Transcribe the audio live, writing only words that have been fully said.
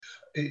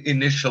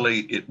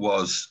Initially, it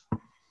was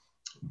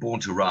Born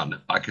to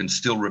Run. I can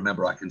still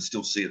remember. I can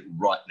still see it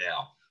right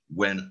now.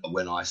 When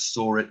I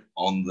saw it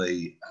on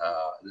the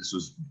this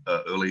was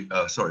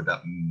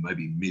about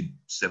maybe mid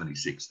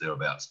 '76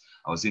 thereabouts.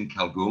 I was in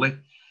Kalgoorlie,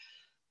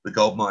 the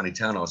gold mining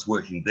town. I was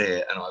working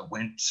there, and I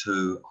went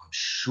to, I'm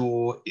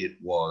sure it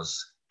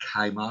was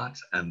Kmart,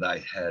 and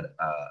they had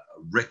a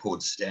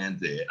record stand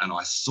there, and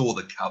I saw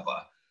the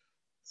cover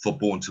for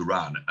Born to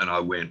Run, and I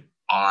went,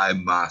 I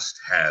must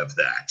have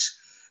that.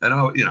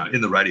 And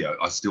in the radio,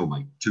 I still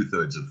make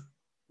 2/3 of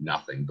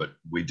nothing, but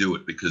we do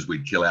it because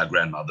we'd kill our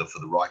grandmother for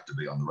the right to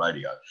be on the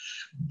radio.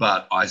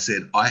 But I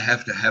said, I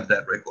have to have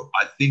that record.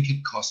 I think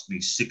it cost me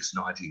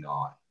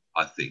 $6.99,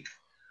 I think,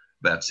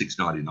 about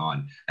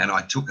 $6.99. And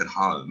I took it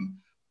home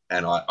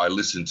and I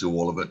listened to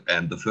all of it.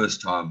 And the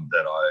first time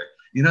that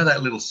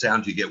that little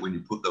sound you get when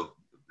you put the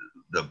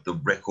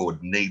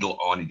record needle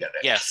on, you get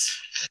that.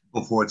 Yes.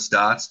 Before it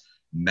starts,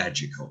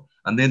 magical.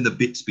 And then the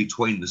bits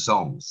between the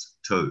songs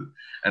too.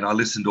 And I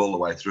listened all the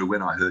way through.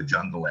 When I heard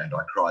Jungleland,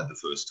 I cried the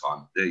first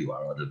time. There you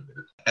are, I did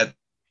it.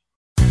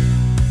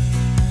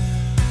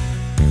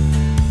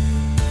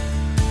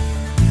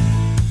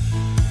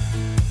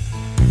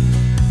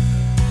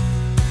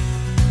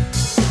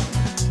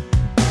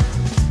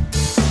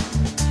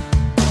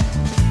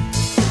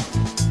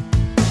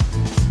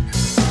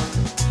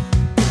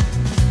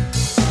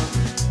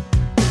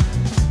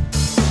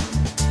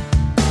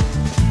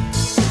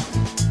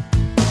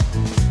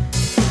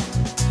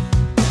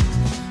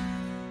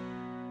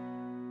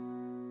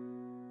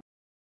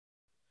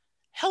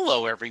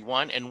 Hello,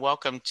 everyone, and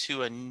welcome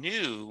to a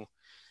new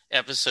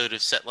episode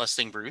of Set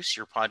Listing Bruce,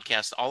 your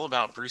podcast all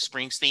about Bruce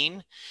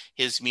Springsteen,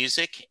 his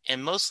music,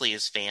 and mostly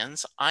his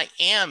fans. I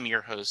am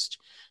your host,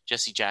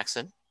 Jesse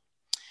Jackson,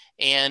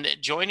 and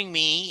joining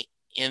me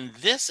in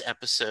this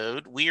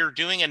episode, we are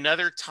doing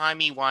another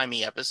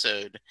timey-wimey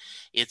episode.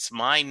 It's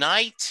my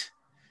night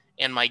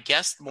and my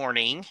guest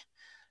morning.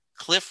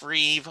 Cliff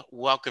Reeve,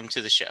 welcome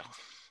to the show.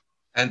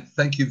 And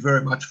thank you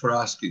very much for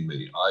asking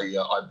me.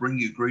 I bring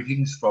you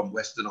greetings from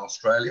Western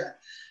Australia.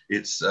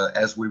 It's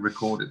as we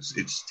record,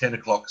 it's 10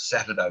 o'clock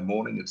Saturday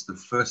morning. It's the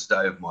first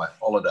day of my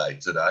holiday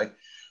today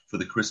for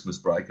the Christmas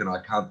break, and I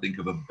can't think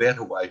of a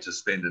better way to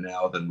spend an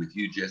hour than with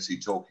you, Jesse,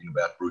 talking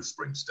about Bruce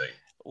Springsteen.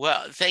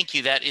 Well, thank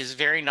you. That is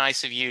very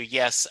nice of you.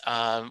 Yes,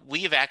 we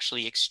have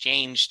actually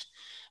exchanged,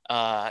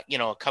 a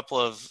couple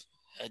of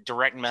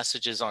direct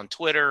messages on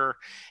Twitter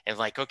and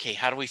like, okay,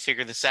 how do we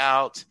figure this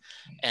out?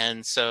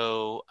 And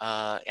so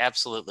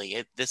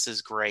absolutely, this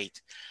is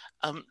great.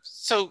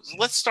 So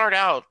let's start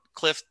out,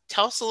 Cliff.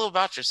 Tell us a little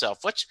about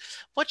yourself.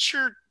 What's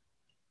your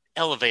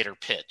elevator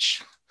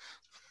pitch?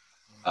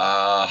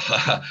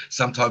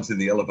 Sometimes in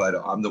the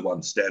elevator, I'm the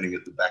one standing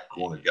at the back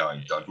corner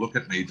going, don't look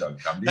at me,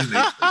 don't come near me,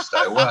 please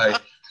stay away.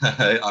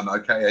 I'm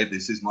okay.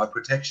 This is my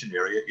protection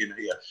area in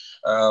here.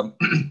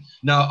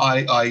 No,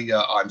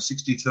 I'm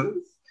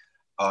 62.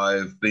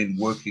 I've been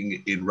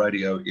working in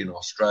radio in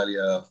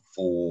Australia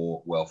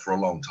for a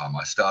long time.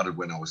 I started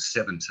when I was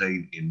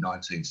 17 in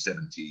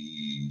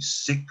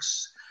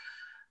 1976,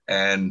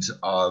 and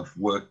I've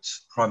worked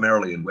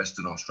primarily in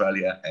Western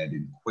Australia and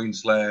in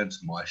Queensland.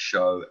 My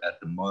show at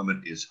the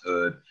moment is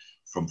heard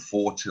from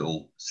 4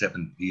 till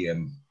 7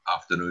 p.m.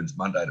 afternoons,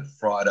 Monday to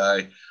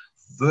Friday,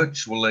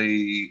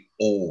 virtually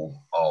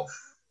all of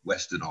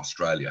Western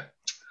Australia.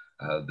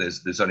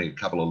 There's only a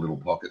couple of little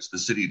pockets. The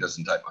city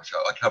doesn't take my show.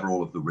 I cover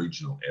all of the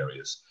regional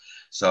areas.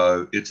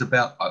 So it's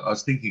about, I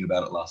was thinking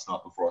about it last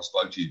night before I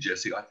spoke to you,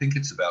 Jesse. I think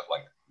it's about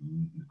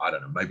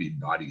maybe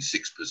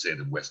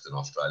 96% of Western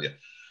Australia.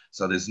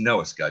 So there's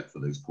no escape for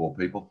these poor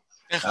people.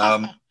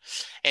 And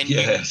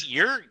yes.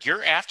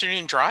 your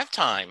afternoon drive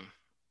time.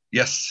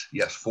 Yes,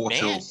 4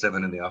 till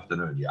 7 in the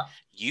afternoon, yeah.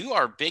 You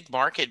are big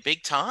market,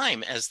 big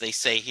time, as they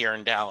say here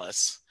in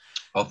Dallas.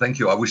 Oh, thank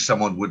you. I wish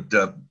someone would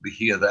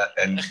hear that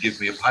and give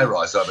me a pay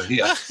rise over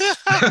here.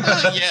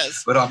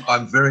 Yes. But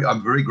I'm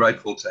very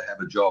grateful to have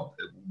a job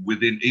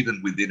within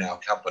our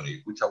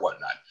company, which I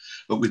won't name.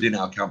 But within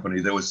our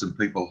company, there were some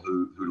people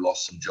who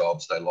lost some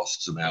jobs. They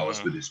lost some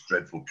hours with this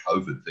dreadful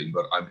COVID thing.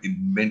 But I'm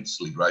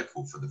immensely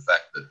grateful for the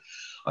fact that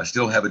I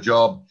still have a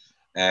job,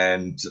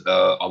 and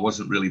I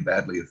wasn't really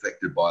badly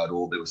affected by it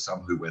all. There were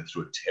some who went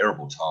through a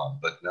terrible time.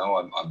 But no,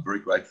 I'm very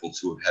grateful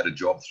to have had a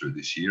job through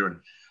this year,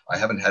 and I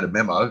haven't had a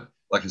memo.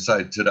 Like I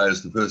say, today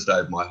is the first day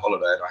of my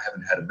holiday, and I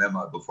haven't had a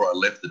memo before I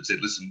left that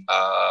said, listen,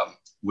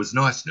 was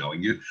nice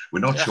knowing you. We're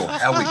not sure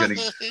how we're going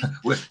to,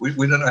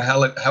 we don't know how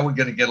we're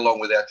going to get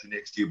along without you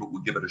next year, but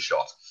we'll give it a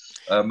shot.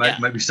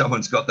 Maybe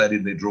someone's got that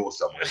in their drawer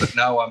somewhere. But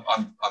no,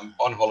 I'm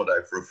on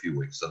holiday for a few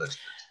weeks, so that's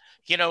good.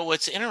 You know,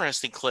 what's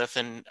interesting, Cliff,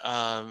 and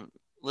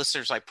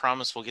listeners, I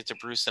promise we'll get to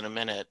Bruce in a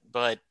minute,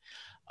 but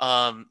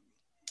I'm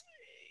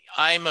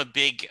a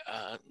big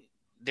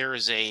there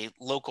is a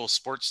local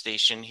sports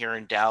station here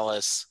in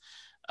Dallas,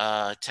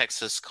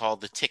 Texas,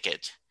 called The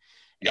Ticket.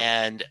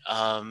 Yep.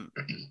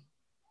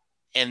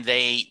 And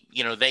they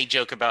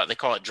joke about, they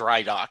call it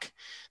dry dock.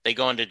 They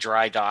go into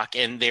dry dock,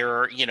 and there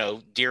are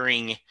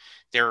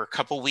a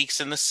couple weeks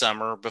in the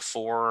summer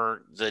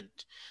before the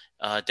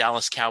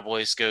Dallas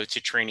Cowboys go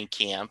to training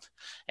camp,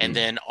 and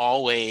then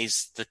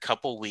always the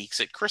couple weeks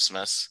at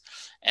Christmas.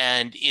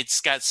 And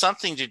it's got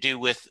something to do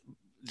with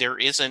there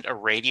isn't a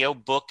radio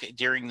book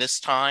during this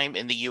time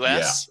in the Yeah.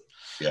 US.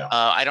 Yeah.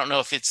 I don't know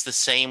if it's the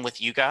same with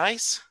you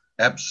guys.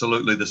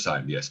 Absolutely the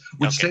same, yes.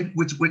 Which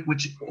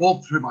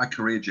all through my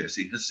career,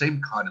 Jesse, has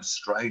seemed kind of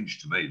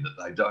strange to me that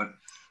they don't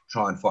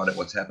try and find out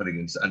what's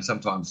happening. And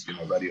sometimes,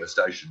 radio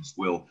stations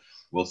will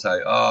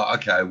say, "Oh,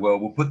 okay, well,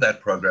 we'll put that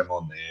program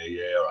on there.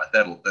 Yeah, all right,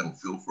 that'll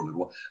fill for a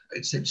little while."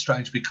 It seems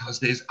strange because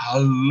there's a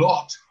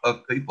lot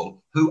of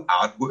people who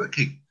aren't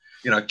working.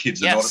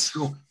 Kids are not at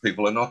school,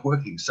 people are not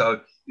working.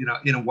 So,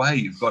 in a way,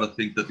 you've got to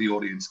think that the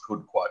audience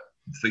could quite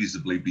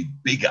feasibly be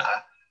bigger.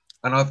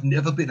 And I've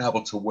never been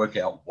able to work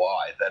out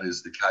why that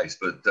is the case.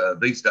 But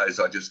these days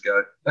I just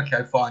go,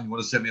 okay, fine. You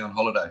want to send me on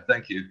holiday?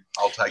 Thank you.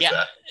 I'll take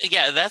that.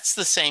 Yeah, that's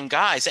the same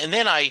guys. And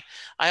then I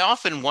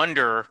often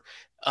wonder,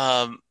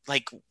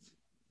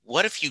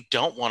 what if you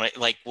don't want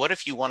to, what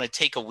if you want to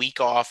take a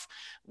week off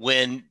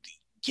when,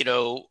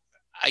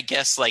 I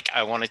guess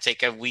I want to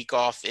take a week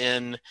off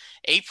in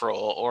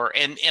April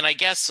and I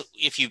guess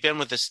if you've been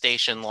with the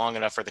station long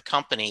enough or the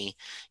company,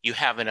 you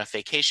have enough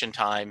vacation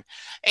time.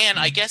 And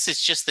I guess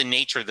it's just the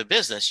nature of the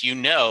business.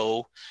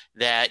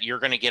 That you're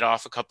going to get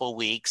off a couple of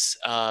weeks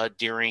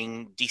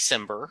during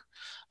December.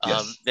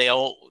 Yes.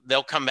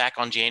 They'll come back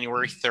on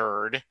January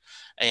 3rd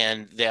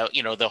and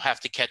they'll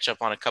have to catch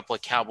up on a couple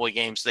of Cowboy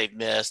games they've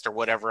missed or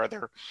whatever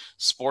other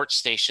sports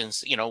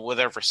stations,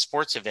 whatever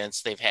sports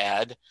events they've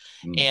had.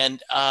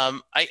 And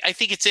I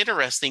think it's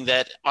interesting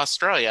that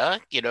Australia,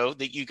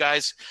 that you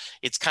guys,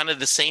 it's kind of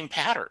the same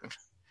pattern.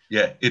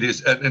 Yeah, it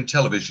is. And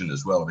television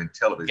as well. I mean,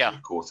 television,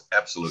 of course,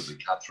 absolutely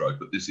cutthroat,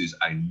 but this is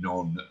a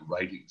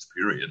non-ratings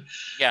period.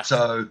 Yeah.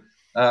 So,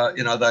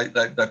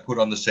 they put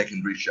on the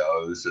secondary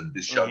shows and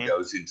this show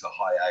goes into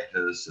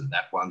hiatus and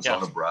that one's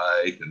on a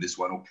break and this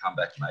one will come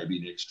back maybe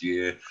next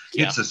year.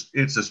 Yeah.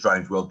 It's a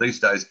strange world these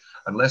days.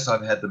 Unless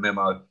I've had the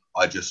memo,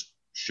 I just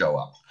show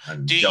up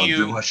and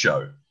do my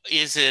show.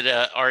 Is it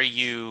a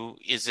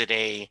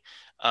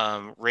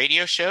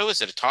radio show?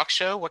 Is it a talk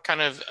show? What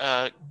kind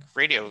of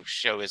radio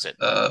show is it?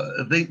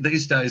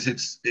 These days,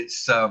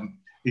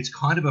 it's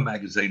kind of a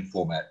magazine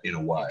format in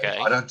a way. Okay.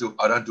 I don't do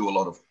a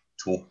lot of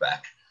talk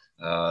back,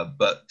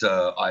 but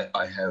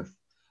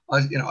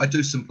I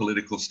do some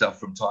political stuff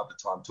from time to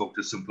time. Talk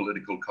to some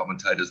political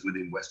commentators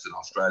within Western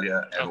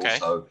Australia, and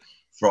also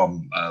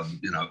from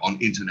on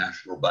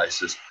international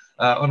basis.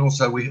 And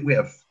also we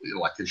have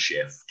a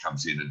chef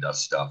comes in and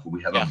does stuff.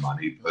 We have a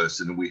money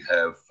person and we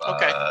have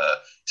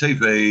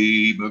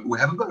TV. We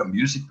haven't got a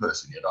music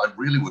person yet. I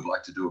really would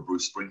like to do a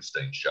Bruce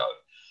Springsteen show.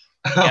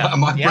 I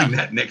might bring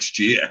that next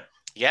year.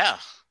 Yeah.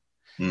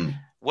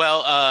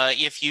 Well,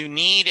 if you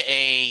need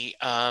a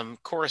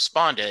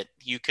correspondent,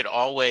 you could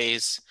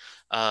always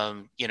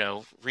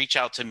reach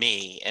out to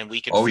me and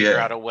we can figure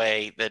out a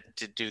way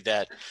to do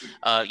that,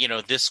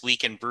 this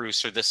week in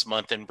Bruce or this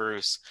month in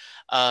Bruce.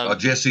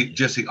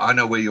 Jesse, I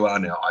know where you are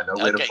now. I know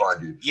where to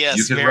find you. Yes,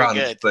 you can run,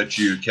 good. But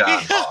you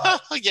can't hide.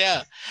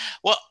 Yeah.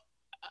 Well,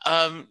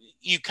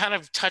 you kind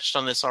of touched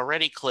on this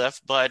already,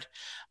 Cliff, but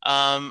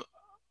are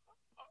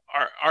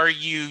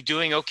you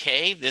doing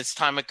okay this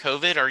time of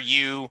COVID? Are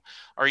you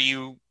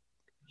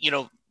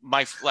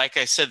like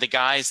I said, the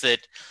guys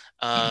that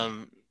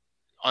on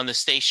the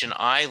station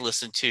I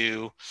listen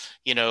to,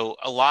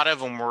 a lot of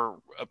them were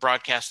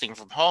broadcasting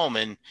from home,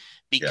 and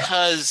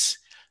because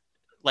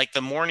like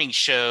the morning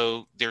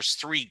show, there's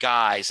three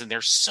guys and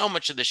there's so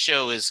much of the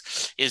show is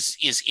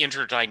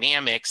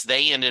interdynamics.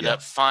 They ended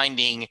up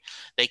finding,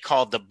 they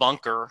called the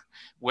bunker,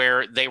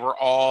 where they were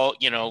all,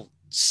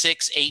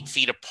 6-8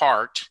 feet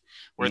apart,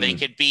 where they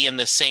could be in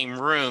the same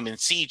room and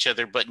see each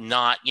other, but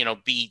not,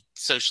 be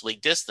socially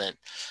distant.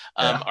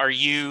 Are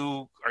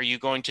you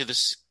going to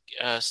the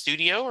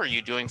studio? Or are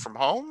you doing from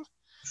home?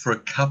 For a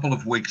couple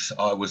of weeks,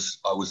 I was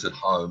at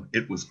home.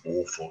 It was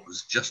awful. It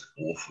was just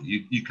awful.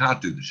 You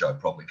can't do the show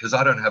properly because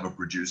I don't have a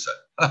producer.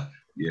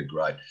 Yeah,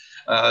 great.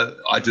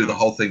 I do the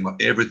whole thing.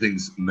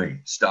 Everything's me,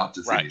 start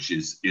to finish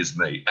is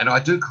me. And I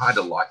do kind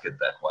of like it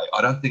that way.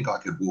 I don't think I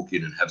could walk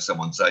in and have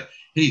someone say,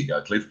 "Here you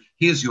go, Cliff.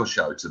 Here's your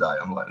show today."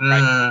 I'm like,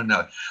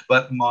 no.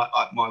 But my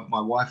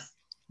wife,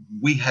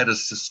 we had a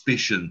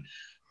suspicion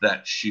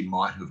that she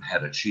might have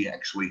had it. She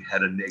actually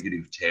had a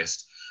negative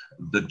test.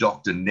 The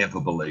doctor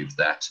never believed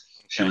that.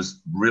 She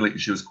was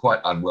quite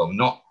unwell,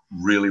 not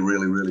really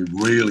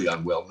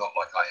unwell, not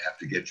like I have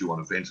to get you on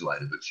a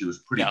ventilator, but she was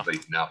pretty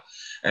beaten up.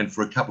 And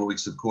for a couple of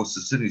weeks, of course,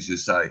 as soon as you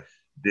say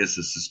there's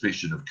a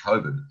suspicion of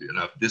COVID,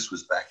 this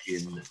was back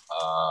in,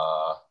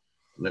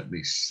 let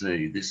me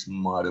see, this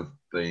might have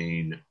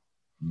been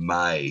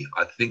May.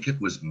 I think it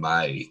was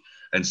May.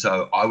 And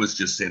so I was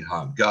just sent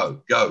home,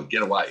 go,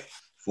 get away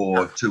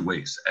for 2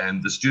 weeks.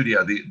 And the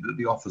studio,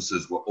 the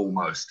offices were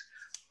almost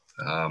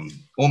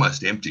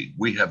empty.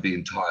 We have the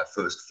entire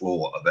first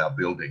floor of our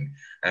building,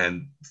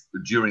 and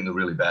during the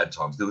really bad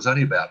times, there was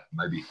only about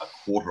maybe a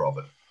quarter of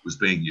it was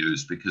being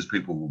used because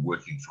people were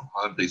working from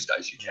home. These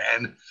days you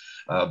can,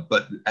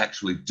 but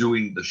actually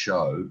doing the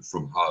show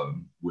from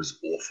home was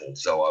awful.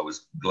 So I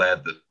was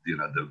glad that,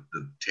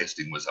 the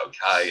testing was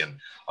okay and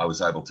I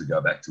was able to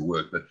go back to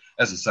work. But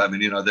as I say, I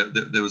mean,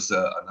 there was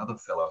another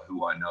fellow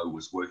who I know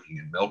was working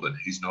in Melbourne.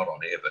 He's not on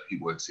air, but he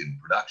works in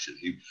production.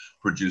 He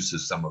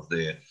produces some of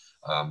their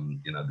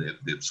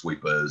their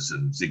sweepers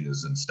and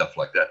zingers and stuff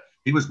like that.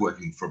 He was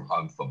working from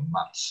home for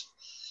months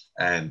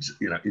and,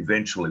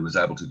 eventually was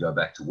able to go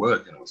back to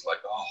work. And it was like,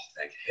 oh,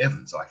 thank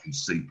heavens I can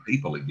see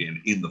people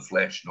again in the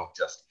flesh, not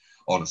just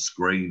on a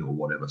screen or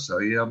whatever. So,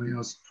 yeah, I mean, it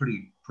was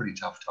pretty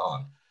tough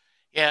time.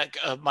 Yeah,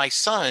 my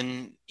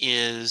son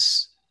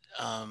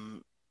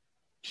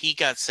he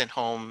got sent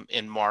home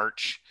in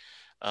March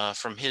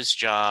from his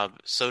job.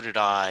 So did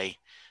I.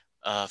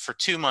 For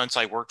 2 months,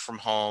 I worked from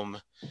home.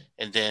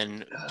 And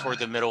then toward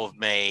the middle of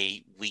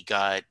May, we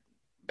got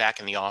back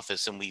in the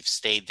office and we've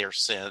stayed there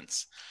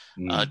since,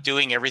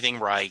 doing everything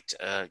right.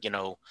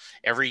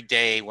 Every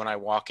day when I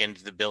walk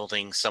into the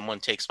building, someone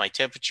takes my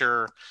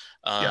temperature.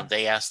 Yeah.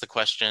 They ask the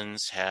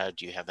questions: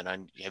 do you have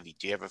have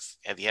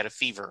you had a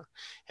fever?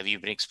 Have you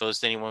been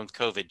exposed to anyone with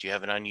COVID? Do you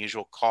have an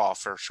unusual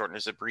cough or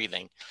shortness of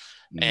breathing?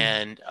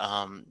 And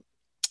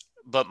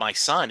but my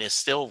son is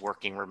still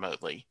working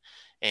remotely,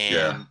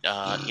 Yeah.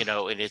 and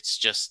and it's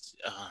just,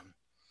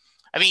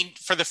 I mean,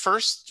 for the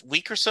first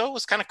week or so, it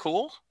was kind of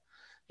cool.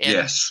 And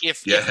Yes.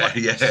 if Yeah. my,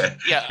 Yeah.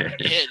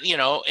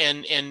 yeah,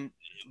 and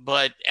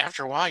but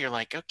after a while, you're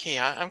like, okay,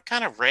 I'm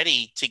kind of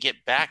ready to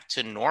get back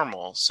to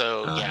normal.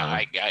 So yeah,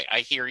 Uh-huh. I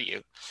hear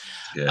you.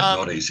 Yeah. Um,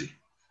 Not easy.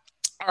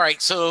 all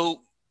right,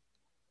 so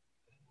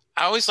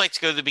I always like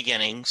to go to the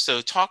beginning.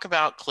 So talk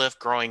about Cliff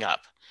growing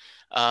up.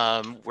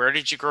 Where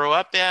did you grow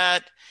up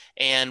at?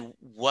 And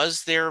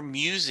was there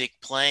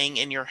music playing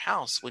in your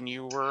house when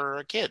you were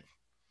a kid?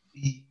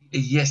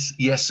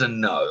 Yes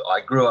and no.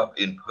 I grew up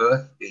in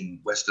Perth in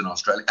Western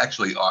Australia.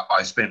 Actually,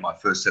 I spent my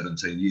first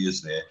 17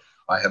 years there.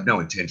 I have no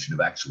intention of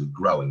actually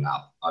growing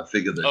up. I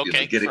figure that,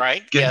 Okay,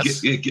 right.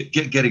 Yes,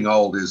 getting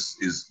old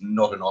is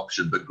not an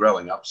option, but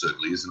growing up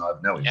certainly is, and I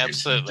have no intention of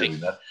absolutely. doing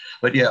that.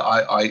 But yeah,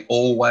 I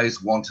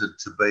always wanted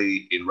to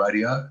be in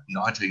radio.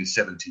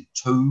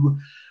 1972,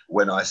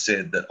 when I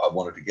said that I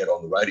wanted to get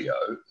on the radio,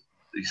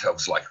 I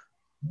was like,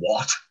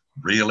 what?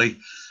 Really?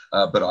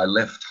 But I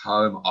left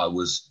home. I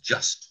was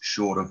just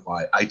short of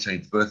my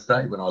 18th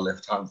birthday when I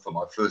left home for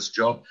my first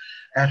job.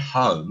 At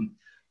home,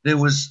 there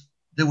was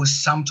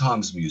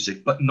sometimes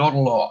music, but not a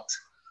lot.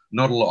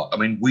 Not a lot. I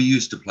mean, we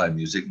used to play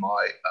music.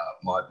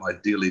 My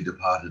dearly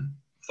departed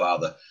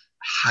father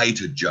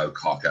hated Joe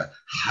Cocker,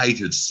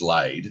 hated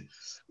Slade,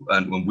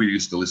 and when we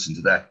used to listen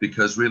to that,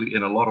 because really,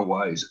 in a lot of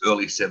ways,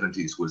 early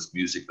 70s was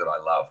music that I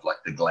loved, like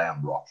the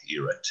glam rock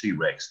era,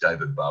 T-Rex,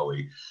 David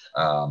Bowie,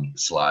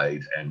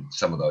 Slade, and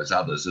some of those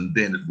others. And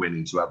then it went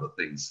into other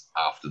things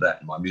after that,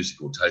 and my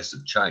musical tastes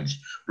have changed.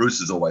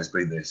 Bruce has always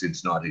been there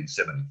since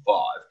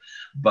 1975,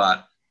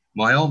 but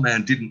my old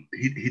man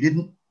he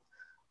didn't,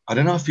 I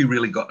don't know if he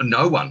really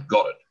no one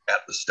got it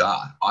at the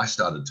start. I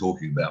started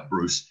talking about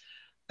Bruce,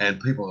 and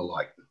people are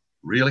like,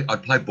 really?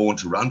 I'd play Born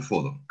to Run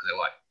for them. And they're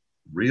like,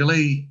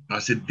 really? And I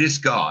said, this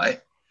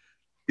guy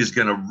is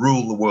going to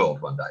rule the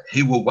world one day.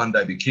 He will one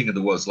day be king of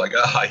the world. It's like,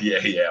 yeah,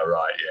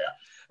 right, yeah.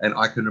 And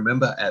I can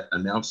remember at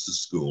announcer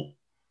school,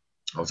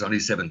 I was only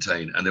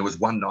 17, and there was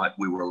one night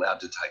we were allowed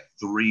to take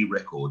 3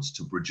 records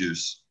to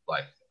produce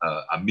like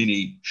a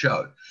mini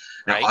show.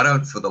 Now, Right. I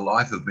don't for the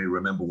life of me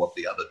remember what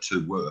the other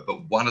 2 were,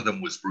 but one of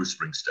them was Bruce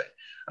Springsteen,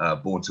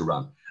 Born to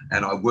Run.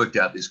 And I worked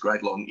out this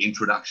great long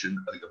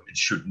introduction. It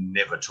should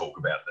never talk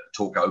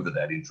over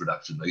that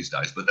introduction these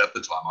days. But at the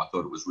time, I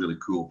thought it was really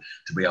cool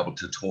to be able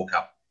to talk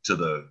up to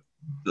the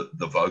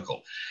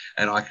vocal.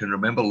 And I can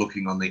remember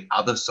looking on the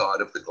other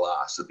side of the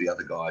glass at the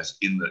other guys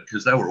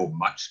because they were all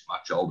much,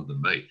 much older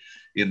than me,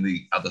 in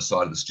the other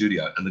side of the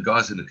studio, and the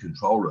guys in the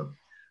control room.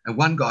 And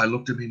one guy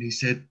looked at me and he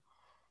said,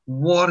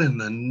 what in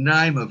the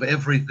name of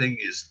everything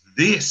is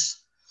this?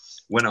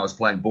 When I was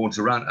playing Born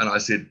to Run. And I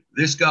said,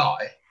 this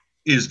guy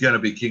is going to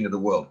be king of the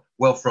world.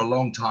 Well, for a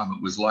long time,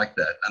 it was like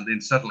that. And then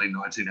suddenly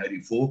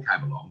 1984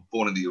 came along,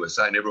 Born in the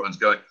USA, and everyone's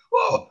going,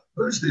 oh,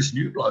 who's this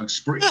new bloke,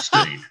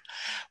 Springsteen?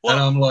 Well,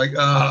 And I'm like,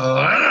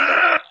 oh,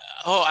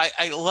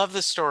 I love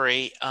the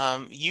story.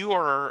 You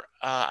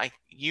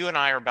and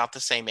I are about the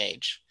same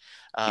age.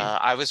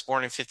 I was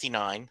born in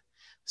 '59,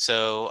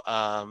 so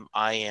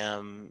I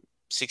am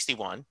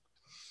 61,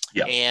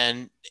 yeah,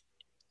 and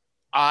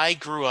I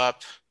grew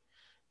up,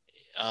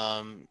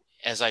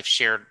 as I've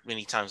shared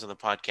many times on the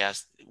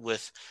podcast,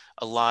 with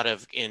a lot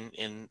of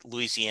in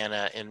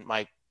Louisiana, and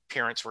my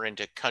parents were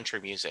into country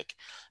music,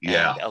 and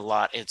yeah.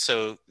 and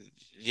so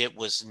it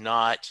was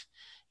not,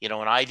 and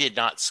I did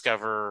not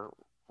discover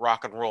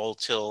rock and roll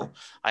till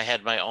I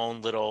had my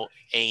own little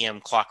AM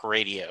clock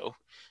radio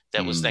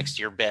that was next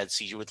to your bed,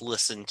 so you would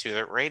listen to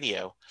the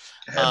radio.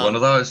 I had one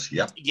of those.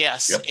 Yep.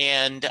 Yes, Yep.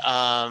 and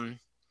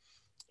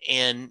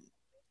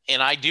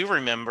and I do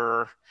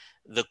remember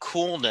the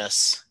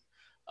coolness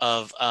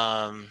of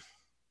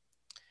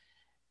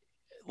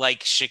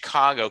like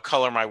Chicago,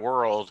 Color My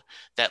World,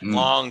 that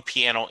long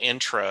piano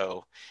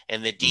intro,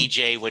 and the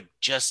DJ would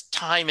just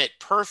time it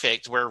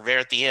perfect where we're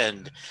at the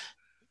end.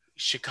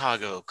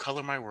 Chicago,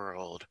 Color My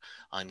World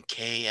on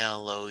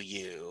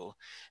KLOU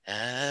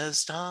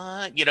as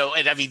time,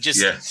 and I mean,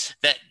 just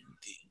that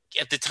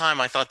at the time,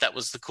 I thought that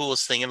was the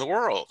coolest thing in the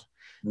world.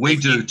 We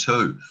do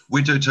too.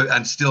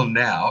 And still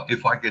now,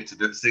 if I get to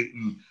do it,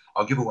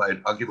 I'll give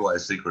away a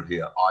secret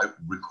here. I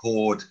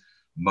record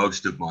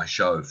most of my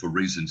show for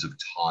reasons of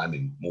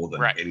timing more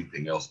than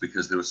anything else,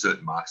 because there are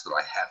certain marks that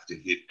I have to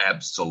hit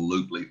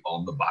absolutely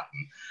on the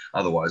button.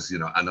 Otherwise,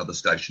 another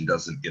station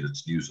doesn't get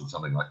its news or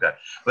something like that.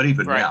 But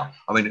even now,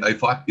 I mean,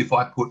 if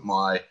I put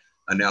my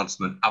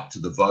announcement up to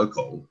the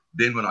vocal,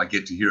 then when I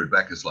get to hear it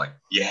back, it's like,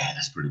 yeah,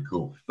 that's pretty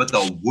cool. But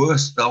the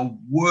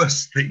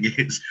worst thing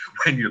is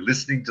when you're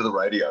listening to the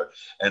radio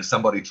and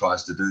somebody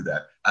tries to do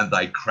that and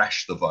they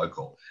crash the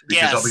vocal,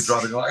 because I'll be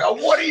driving like, oh,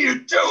 what are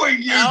you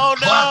doing, you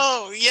klutz?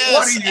 No, yes,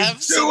 what are you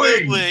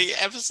doing?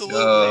 Absolutely.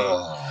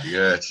 Oh,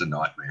 yeah, it's a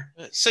nightmare.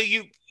 So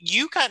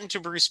you got into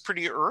Bruce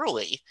pretty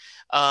early.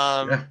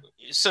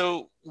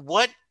 So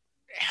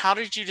how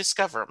did you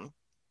discover him?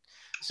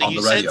 So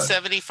you said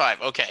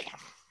 75. Okay.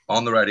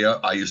 On the radio,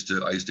 I used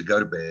to go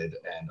to bed,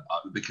 and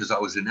because I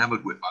was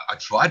enamored with, I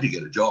tried to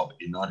get a job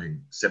in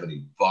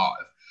 1975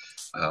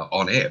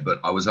 on air, but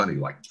I was only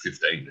like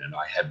 15 and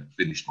I hadn't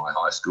finished my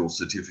high school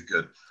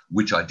certificate,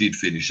 which I did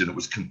finish, and it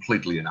was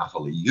completely and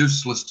utterly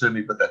useless to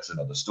me, but that's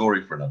another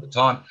story for another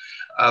time.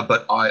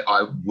 But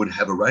I would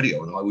have a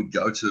radio, and I would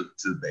go to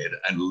bed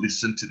and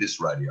listen to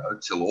this radio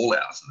till all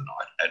hours of the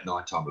night. At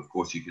nighttime, of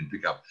course, you can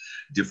pick up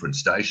different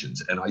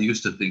stations. And I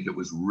used to think it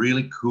was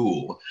really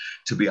cool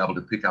to be able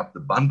to pick up the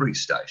Bunbury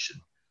station.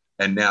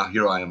 And now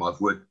here I am. I've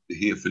worked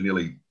here for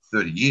nearly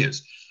 30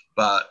 years.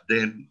 But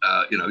then,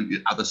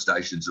 other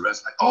stations are like,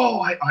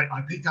 oh, I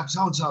picked up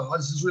so-and-so. Oh,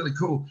 this is really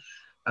cool.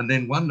 And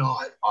then one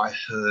night I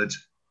heard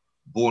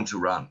Born to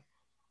Run.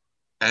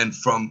 And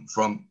from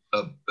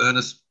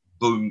Ernest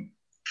Boone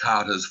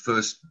Carter's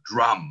first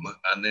drum,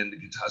 and then the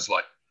guitar's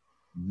like,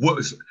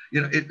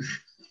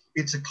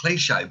 it's a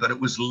cliche, but it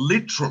was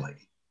literally,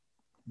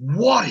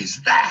 what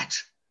is that?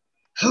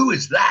 Who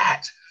is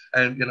that?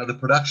 And, the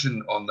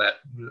production on that,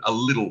 a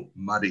little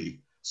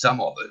muddy,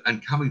 some of it,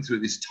 and coming through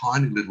this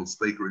tiny little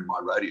speaker in my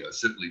radio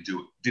certainly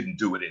didn't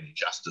do it any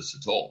justice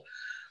at all.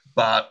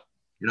 But,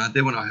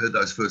 then when I heard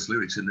those first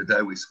lyrics, in the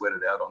day we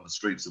sweated out on the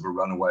streets of a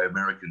runaway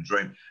American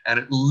dream, and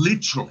it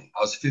literally,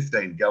 I was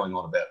 15 going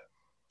on about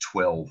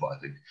 12, I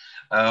think.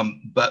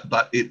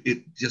 But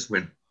it just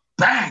went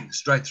bang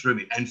straight through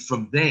me. And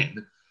from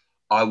then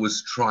I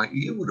was trying,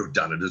 you would have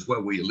done it as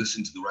well, where you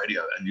listen to the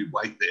radio and you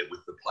wait there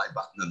with the play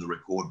button and the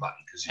record button,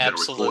 because you got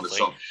to record a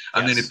song.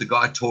 And then if the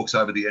guy talks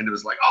over the end, it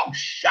was like, oh,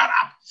 shut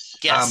up.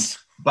 Yes.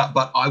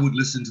 But I would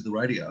listen to the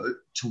radio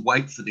to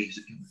wait for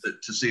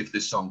to see if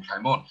this song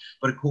came on.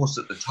 But of course,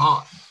 at the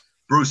time,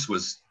 Bruce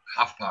was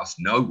half past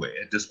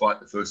nowhere, despite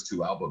the first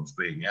two albums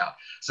being out.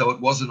 So it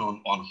wasn't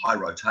on high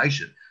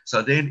rotation.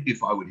 So then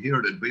if I would hear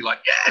it, it'd be like,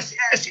 yes,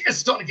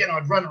 it's on again.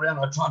 I'd run around,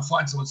 I'd try and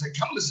find someone and say,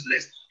 come listen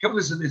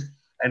to this.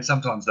 And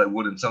sometimes they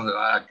would, and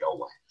sometimes go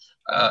away.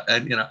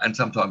 And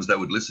sometimes they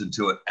would listen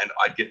to it, and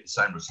I'd get the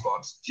same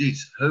response.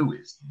 Geez, who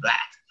is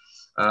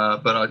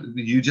that? But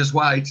you just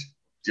wait,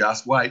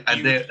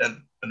 and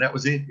that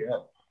was it. Yeah.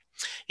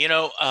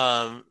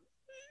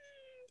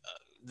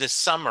 This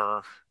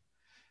summer,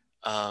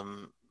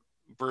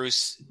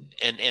 Bruce,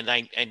 and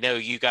I know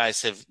you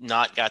guys have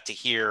not got to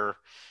hear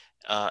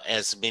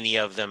as many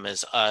of them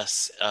as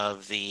us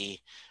of the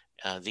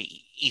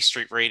E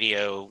Street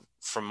Radio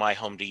From My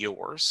Home to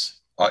Yours.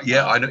 I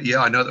know.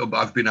 Yeah, I know.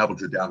 I've been able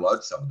to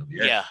download some of them.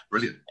 Yeah.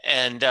 Brilliant.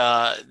 And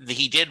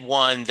he did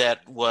one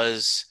that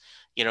was,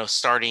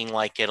 starting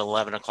like at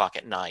 11 o'clock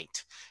at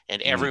night,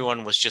 and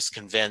everyone was just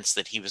convinced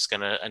that he was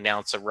going to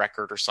announce a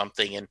record or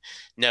something. And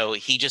no,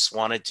 he just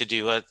wanted to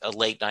do a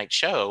late night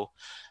show.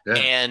 Yeah.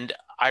 And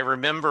I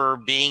remember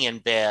being in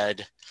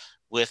bed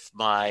with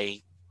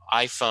my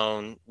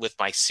iPhone, with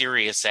my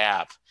Sirius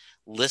app,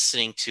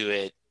 listening to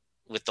it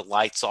with the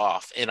lights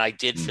off. And I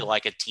did feel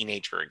like a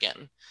teenager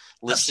again,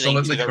 listening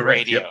Absolutely to the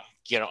correct. radio.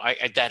 Yep.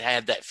 I that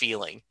had that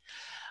feeling.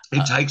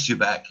 It takes you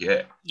back.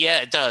 Yeah.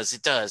 Yeah, it does.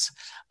 It does.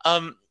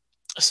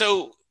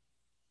 So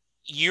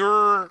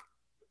you're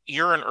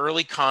an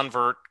early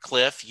convert,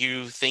 Cliff.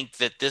 You think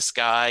that this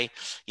guy,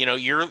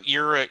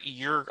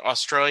 you're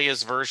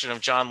Australia's version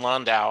of John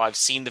Landau. I've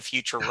seen the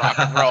future rock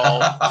and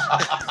roll,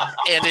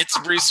 and it's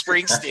Bruce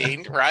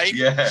Springsteen, right?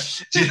 Yeah.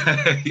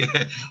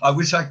 I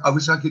wish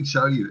I could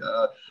show you.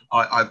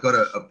 I've got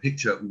a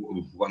picture.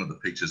 One of the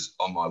pictures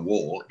on my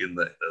wall in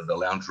the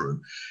lounge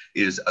room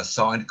is a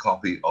signed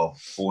copy of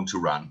Born to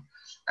Run,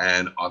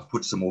 and I've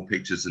put some more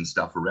pictures and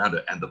stuff around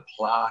it. And the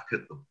plaque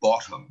at the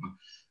bottom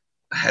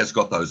has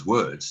got those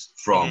words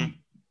from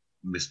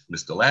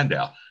Mr.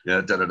 Landau,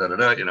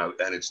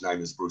 and its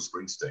name is Bruce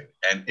Springsteen.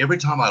 And every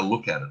time I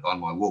look at it on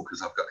my wall,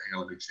 because I've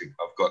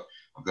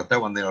got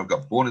that one there. I've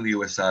got Born in the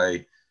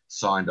USA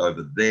signed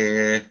over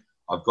there.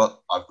 I've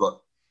got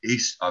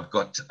East. I've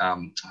got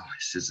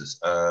scissors.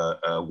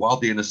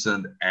 Wild the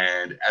Innocent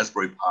and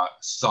Asbury Park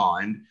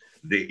signed.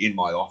 They're in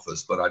my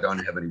office, but I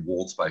don't have any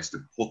wall space to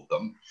put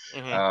them.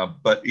 Mm-hmm.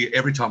 But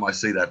every time I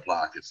see that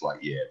plaque, it's like,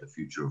 yeah, the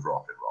future of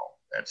rock and roll.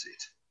 That's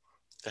it.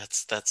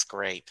 That's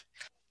great.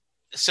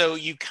 So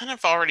you kind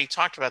of already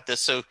talked about this.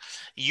 So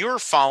you're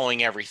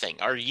following everything.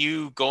 Are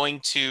you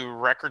going to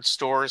record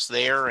stores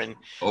there and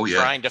Oh yeah.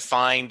 trying to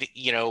find,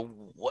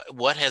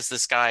 what has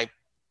this guy,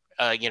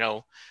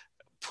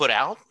 put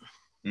out?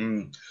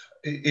 Mm.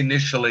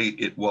 Initially,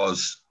 it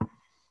was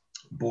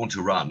Born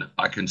to Run.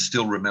 I can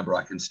still remember.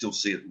 I can still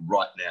see it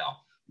right now.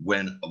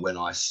 When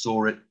I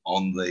saw it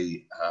on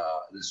the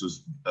this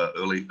was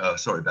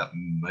about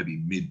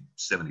maybe mid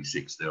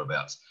 '76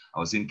 thereabouts. I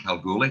was in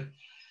Kalgoorlie,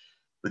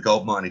 the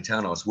gold mining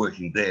town. I was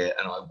working there,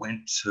 and I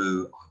went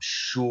to, I'm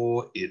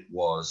sure it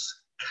was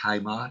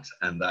Kmart,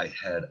 and they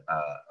had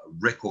a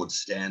record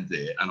stand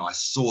there, and I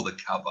saw the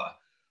cover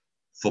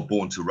for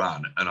Born to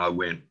Run, and I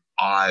went,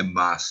 I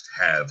must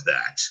have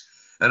that.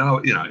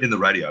 And in the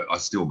radio, I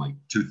still make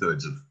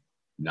 2/3 of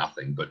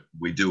nothing, but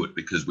we do it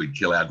because we'd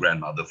kill our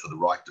grandmother for the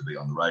right to be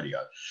on the radio.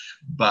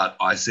 But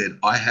I said,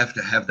 I have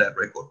to have that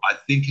record. I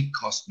think it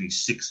cost me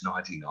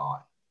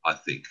 $6.99. I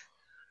think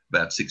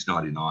about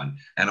 $6.99,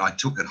 and I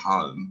took it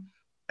home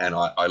and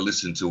I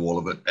listened to all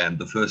of it. And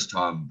the first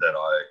time that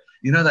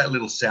that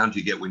little sound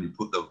you get when you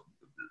put the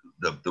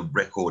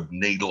record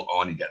needle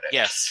on, you get that.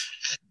 Yes.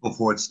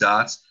 Before it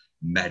starts,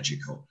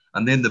 magical.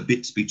 And then the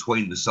bits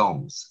between the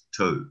songs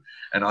too.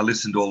 And I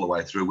listened all the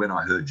way through. When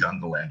I heard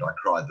Jungleland, I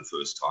cried the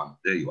first time.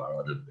 There you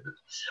are. I did admit it.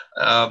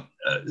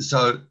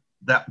 So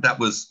that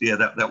was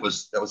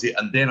it.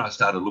 And then I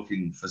started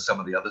looking for some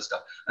of the other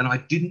stuff. And I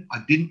didn't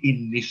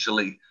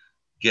initially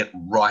get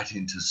right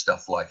into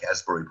stuff like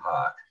Asbury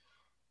Park,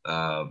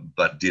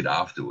 but did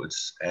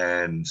afterwards.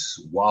 And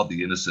Wild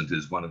the Innocent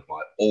is one of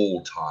my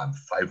all-time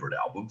favorite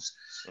albums.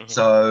 Mm-hmm.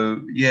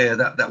 So yeah,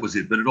 that was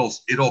it. But it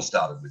all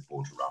started with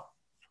Born to Run.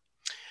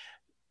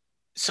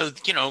 So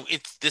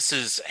this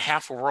is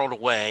half a world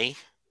away.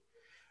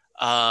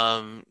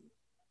 What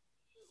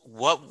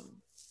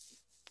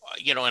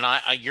and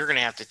you're going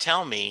to have to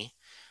tell me.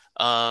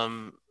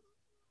 When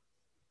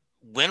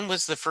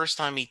was the first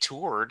time he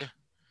toured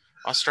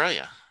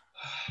Australia?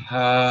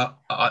 I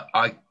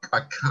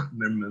can't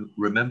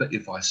remember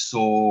if I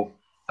saw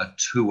a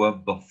tour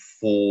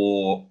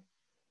before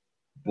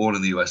Born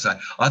in the USA.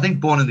 I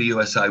think Born in the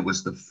USA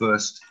was the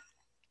first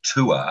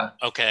tour.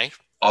 Okay.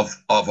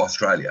 Of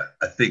Australia.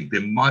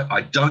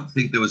 I don't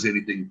think there was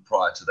anything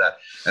prior to that.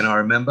 And I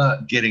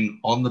remember getting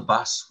on the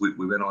bus.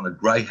 We went on a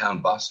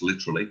Greyhound bus,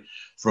 literally,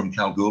 from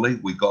Kalgoorlie.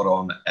 We got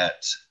on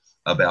at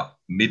about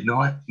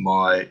midnight.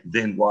 My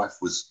then wife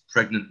was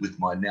pregnant with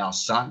my now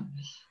son.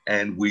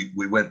 And we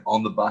went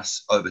on the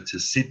bus over to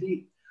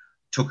Sydney.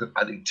 Took,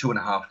 I think,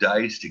 2.5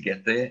 days to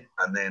get there.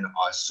 And then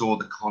I saw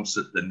the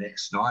concert the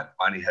next night.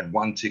 I only had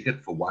one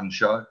ticket for one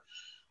show.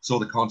 Saw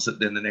the concert.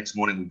 Then the next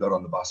morning we got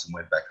on the bus and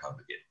went back home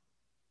again.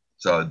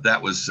 So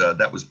that was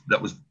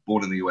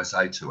Born in the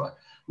USA tour,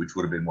 which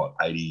would have been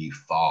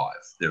 85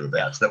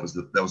 thereabouts. That was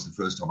the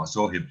first time I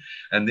saw him.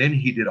 And then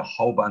he did a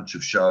whole bunch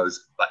of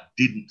shows, but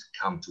didn't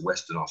come to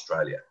Western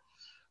Australia.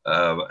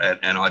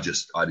 And I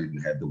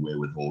didn't have the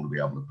wherewithal to be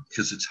able to,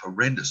 because it's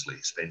horrendously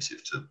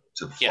expensive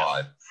to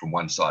fly from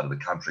one side of the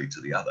country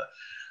to the other.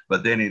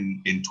 But then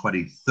in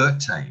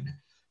 2013,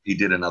 he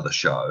did another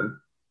show.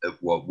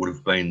 What would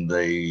have been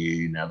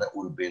that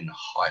would have been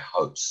High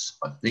Hopes,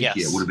 I think. Yes.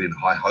 Yeah, it would have been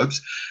High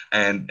Hopes.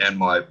 And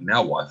my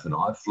now wife and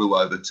I flew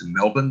over to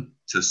Melbourne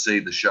to see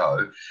the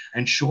show.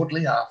 And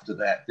shortly after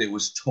that, there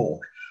was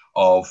talk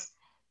of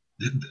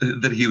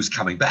that he was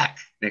coming back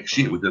next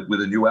year with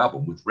a new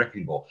album, with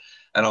Wrecking Ball.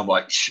 And I'm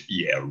like,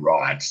 yeah,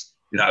 right.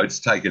 It's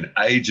taken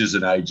ages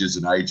and ages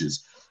and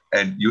ages.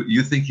 And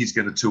you think he's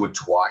going to tour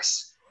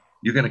twice?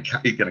 You're going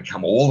to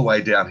come all the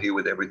way down here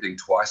with everything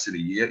twice in a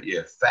year?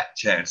 Yeah, fat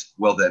chance.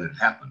 Well, then it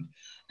happened.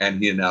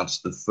 And he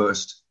announced the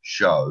first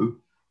show.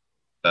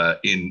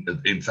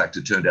 In fact,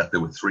 it turned out there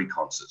were 3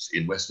 concerts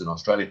in Western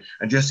Australia.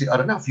 And Jesse, I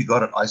don't know if you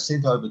got it. I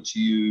sent over to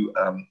you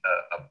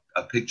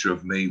a picture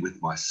of me with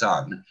my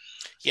son.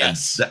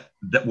 Yes. And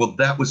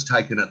that was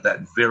taken at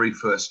that very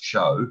first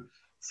show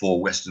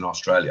for Western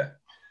Australia.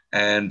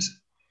 And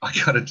I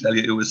got to tell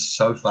you, it was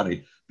so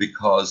funny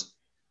because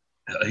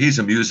he's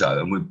a muso,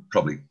 and we'll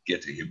probably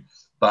get to him.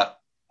 But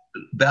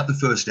about the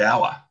first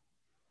hour,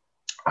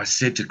 I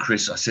said to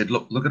Chris,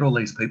 look at all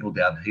these people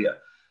down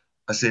here.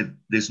 I said,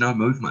 there's no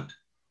movement,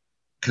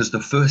 because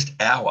the first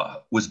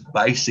hour was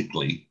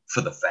basically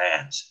for the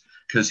fans,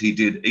 because he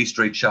did E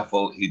Street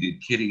Shuffle, he did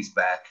Kitty's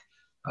Back,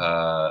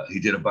 he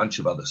did a bunch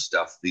of other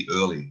stuff, the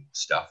early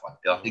stuff.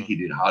 I think he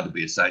did Hard to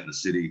Be a Saint in the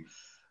City.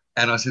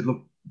 And I said,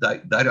 look, they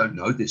don't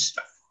know this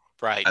stuff.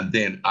 Right. And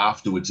then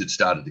afterwards it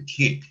started to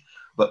kick.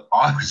 But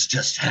I was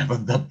just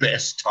having the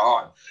best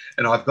time.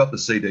 And I've got the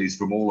CDs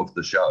from all of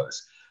the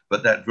shows.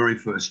 But that very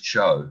first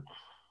show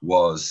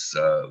was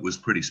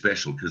pretty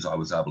special, because I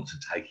was able to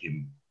take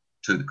him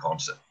to the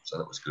concert. So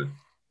that was good.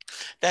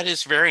 That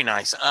is very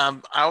nice.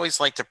 I always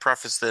like to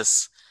preface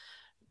this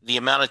the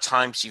amount of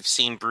times you've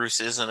seen Bruce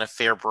isn't a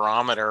fair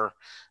barometer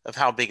of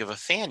how big of a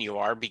fan you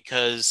are,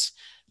 because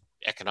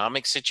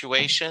economic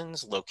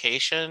situations,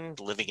 location,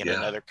 living in Yeah.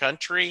 another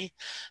country.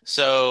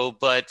 So,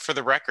 but for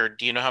the record,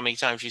 do you know how many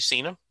times you've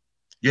seen him?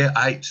 Yeah,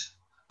 eight.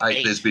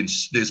 Eight. There's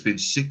 8. been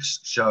 6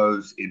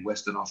 shows in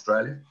Western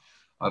Australia.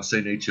 I've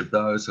seen each of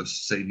those. I've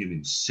seen him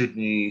in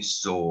Sydney,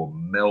 saw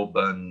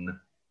Melbourne.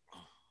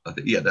 I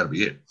think, yeah, that'll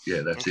be it.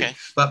 Yeah, that's it. Okay.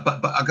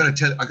 But I got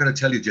to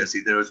tell you,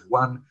 Jesse, there is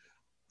one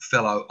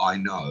fellow I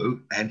know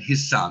and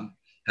his son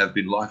have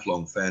been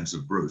lifelong fans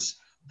of Bruce.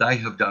 They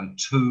have done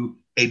 2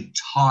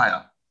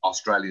 entire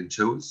Australian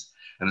tours,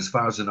 and as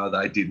far as I know,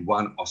 they did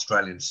one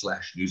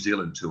Australian/New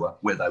Zealand tour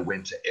where they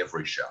went to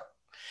every show.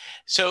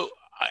 So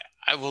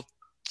I will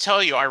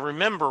tell you, I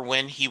remember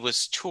when he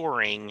was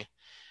touring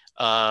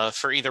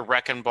for either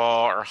Wrecking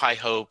Ball or High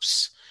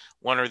Hopes,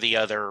 one or the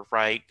other,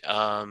 right?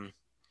 And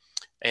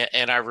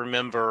I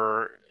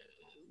remember,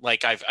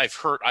 like, I've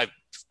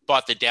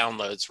bought the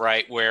downloads,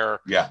 right,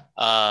 where Yeah.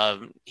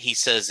 he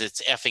says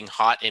it's effing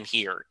hot in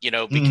here,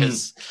 Mm,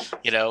 because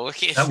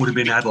that would have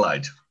been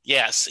Adelaide.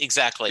 yes,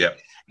 exactly. Yeah.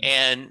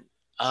 And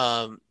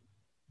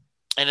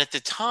and at the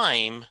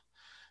time,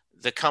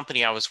 the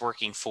company I was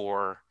working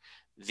for,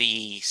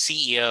 the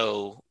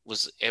CEO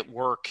was at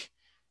work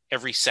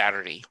every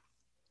Saturday,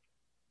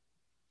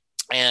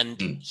 and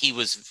Mm.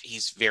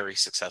 he's very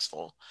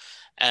successful.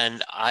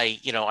 And I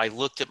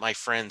looked at my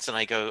friends and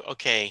I go,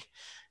 okay,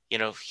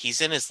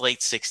 he's in his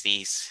late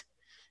 60s.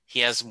 He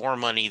has more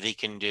money than he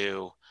can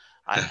do.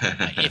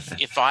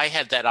 If I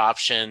had that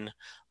option,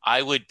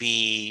 I would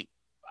be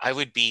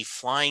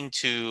flying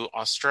to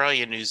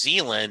Australia, New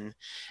Zealand,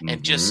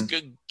 and just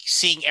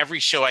seeing every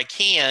show I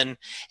can,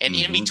 and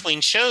in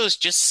between shows,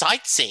 just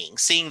sightseeing,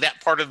 seeing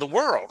that part of the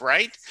world,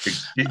 right?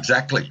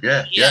 Exactly.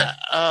 Yeah. Yeah.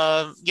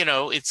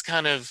 It's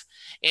kind of,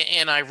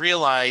 and I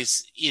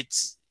realize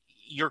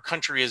your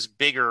country is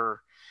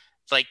bigger.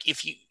 Like,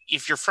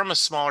 if you're from a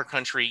smaller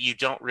country, you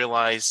don't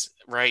realize,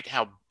 right,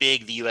 how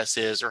big the US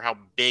is or how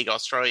big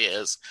Australia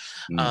is.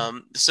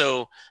 Mm.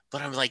 So,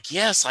 but I'm like,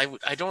 yes,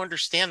 I don't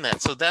understand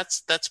that. So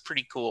that's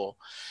pretty cool.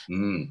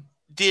 Mm.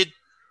 Did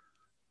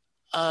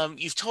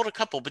you've told a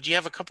couple, but do you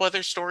have a couple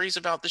other stories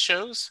about the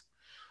shows?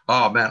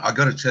 Oh man, I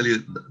got to tell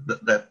you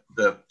that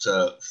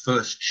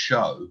first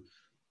show,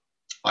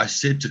 I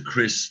said to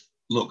Chris,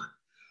 "Look,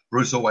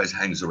 Bruce always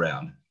hangs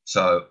around,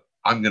 so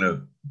I'm going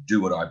to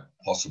do what I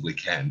possibly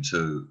can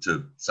to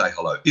say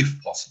hello,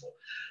 if possible."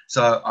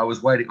 So I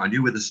was waiting. I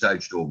knew where the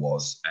stage door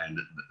was, and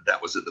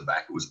that was at the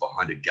back. It was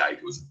behind a gate.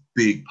 It was a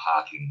big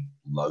parking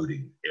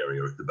loading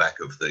area at the back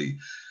of the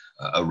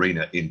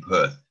arena in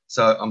Perth.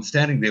 So I'm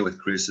standing there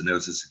with Chris, and there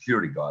was a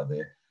security guy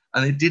there.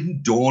 And it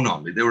didn't dawn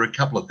on me. There were a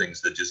couple of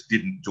things that just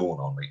didn't dawn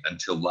on me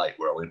until late,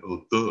 where I went,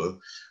 oh, duh.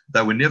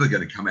 They were never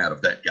going to come out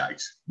of that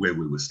gate where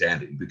we were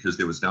standing, because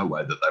there was no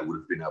way that they would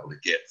have been able to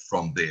get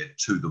from there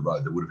to the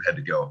road. They would have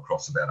had to go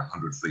across about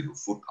 100 feet of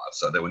footpath.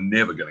 So they were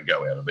never going to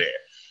go out of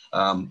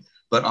there.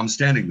 But I'm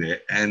standing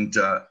there, and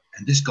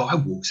this guy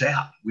walks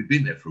out. We'd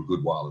been there for a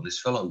good while, and this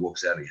fellow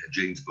walks out. He had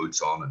jeans,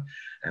 boots on,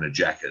 and a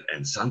jacket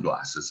and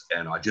sunglasses.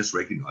 And I just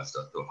recognized it.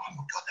 I thought, oh,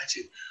 my God, that's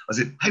him. I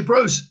said, hey,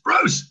 Bruce.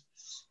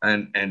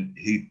 And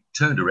he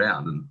turned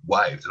around and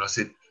waved. And I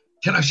said,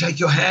 can I shake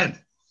your hand?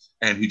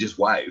 And he just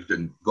waved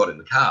and got in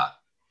the car.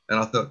 And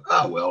I thought,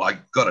 oh, well, I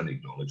got an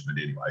acknowledgement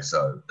anyway,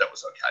 so that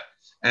was okay.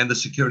 And the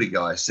security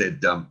guy said,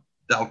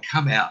 they'll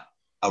come out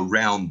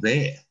around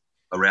there,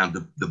 around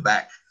the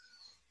back.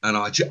 And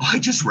I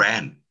just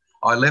ran.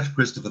 I left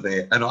Christopher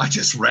there, and I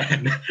just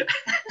ran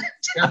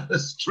down the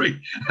street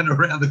and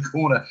around the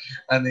corner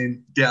and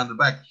then down the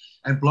back.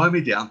 And blow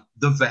me down,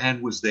 the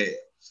van was there.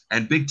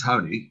 And Big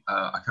Tony,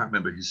 I can't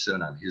remember his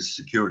surname, his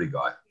security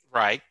guy.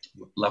 Right.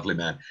 Lovely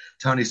man.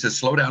 Tony says,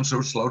 slow down,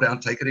 sir, slow down.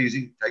 Take it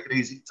easy.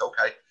 It's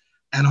okay.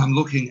 And I'm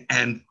looking,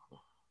 and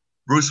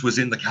Bruce was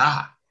in the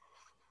car.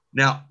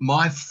 Now,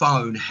 my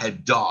phone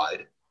had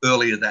died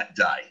earlier that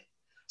day,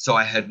 so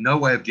I had no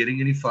way of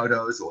getting any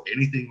photos or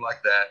anything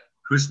like that.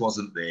 Chris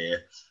wasn't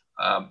there,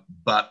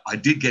 but I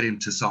did get him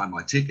to sign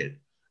my ticket.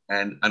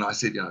 And I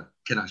said,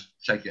 can I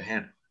shake your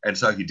hand? And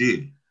so he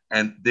did.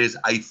 And there's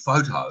a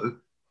photo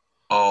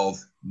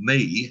of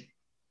me,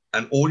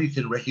 and all you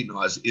can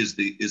recognize is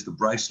the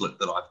bracelet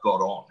that I've got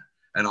on.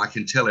 And I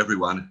can tell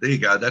everyone, there you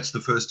go, that's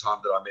the first time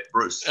that I met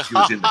Bruce. He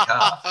was in the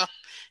car.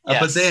 Yes.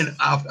 But then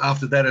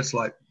after that, it's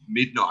like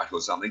midnight or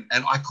something,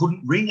 and I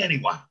couldn't ring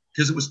anyone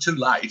because it was too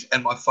late,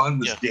 and my phone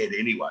was dead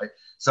anyway.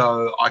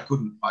 So I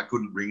couldn't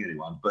ring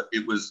anyone. But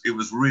it was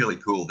really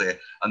cool there.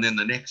 And then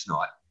the next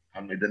night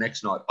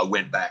I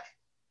went back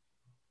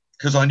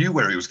because I knew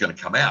where he was going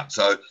to come out.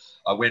 So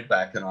I went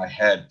back and I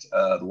had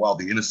The Wild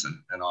the Innocent,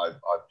 and I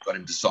got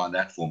him to sign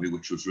that for me,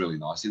 which was really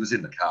nice. He was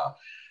in the car.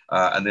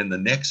 And then the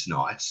next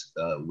night,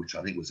 which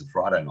I think was a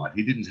Friday night,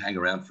 he didn't hang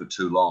around for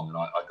too long. And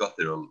I got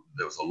there.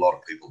 There was a lot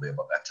of people there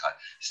by that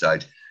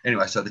stage.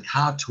 Anyway, so the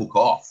car took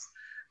off,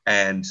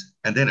 and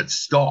then it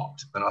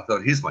stopped. And I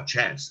thought, here's my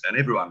chance. And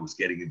everyone was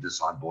getting him to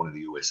sign Born in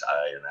the USA.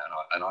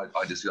 And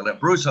I just yelled out,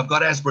 Bruce, I've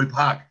got Asbury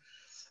Park.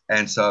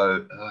 And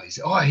so he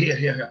said, "Oh,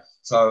 here."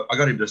 So I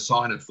got him to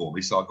sign it for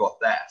me. So I got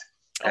that.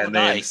 Oh, And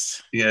then,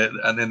 nice. yeah,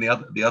 and then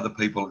the other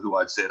people who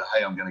I'd said,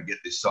 "Hey, I'm going to get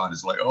this signed,"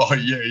 is like, "Oh,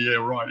 yeah,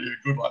 right, yeah,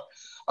 good luck."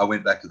 I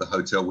went back to the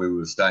hotel where we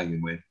were staying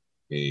and went,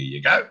 "Here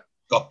you go,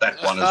 got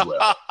that one as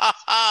well."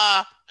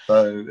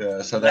 So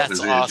that That's was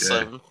it.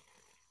 awesome.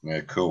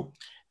 Yeah, cool.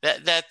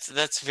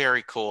 That's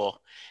very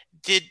cool.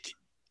 Did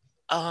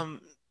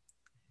um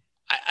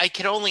I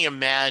can only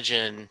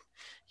imagine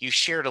you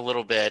shared a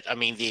little bit. I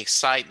mean, the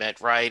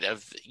excitement, right?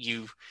 Of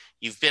you've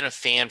been a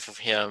fan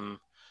for him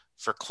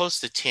for close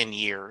to 10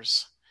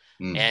 years.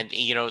 Mm. And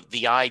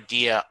the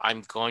idea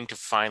I'm going to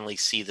finally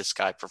see this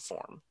guy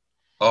perform.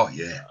 Oh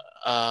yeah,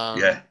 Um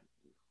yeah. Yeah,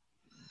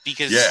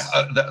 because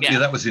yeah,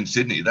 that was in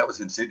Sydney. That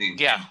was in Sydney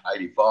yeah.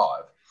 in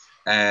 '85,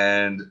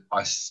 and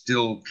I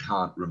still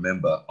can't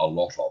remember a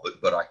lot of it,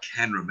 but I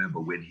can remember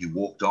when he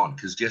walked on.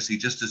 Because Jesse,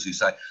 just as you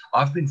say,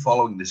 I've been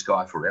following this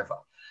guy forever,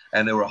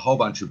 and there were a whole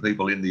bunch of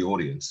people in the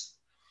audience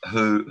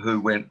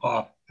who went,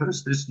 "Oh,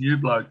 who's this new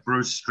bloke,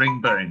 Bruce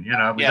Stringbean? We don't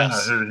know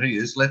Yes. who he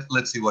is.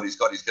 Let's see what he's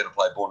got. He's going to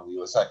play Born in the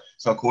USA."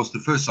 So, of course, the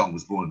first song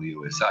was Born in the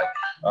USA.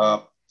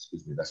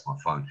 Excuse me, that's my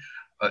phone.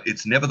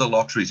 It's never the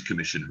Lotteries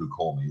Commission who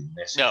call me and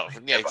message No, me.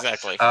 yeah, Never.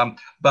 exactly.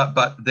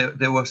 But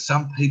there were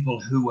some people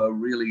who were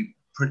really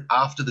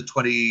after the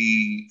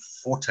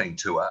 2014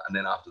 tour and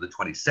then after the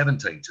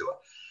 2017 tour,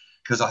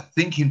 because I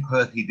think in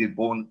Perth he did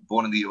Born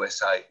in the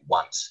USA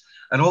once.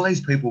 And all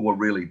these people were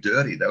really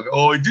dirty. They would go,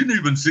 "Oh, he didn't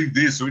even sing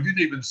this, or he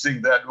didn't even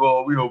sing that.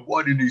 Well,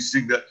 why didn't he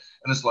sing that?"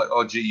 And it's like,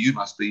 "Oh, gee, you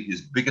must be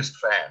his biggest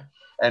fan."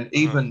 And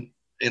even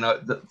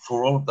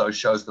for all of those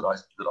shows that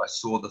I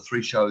saw, the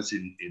 3 shows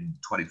in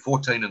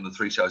 2014 and the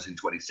 3 shows in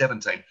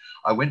 2017,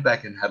 I went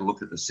back and had a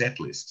look at the set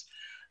list.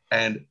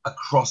 And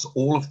across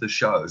all of the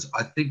shows,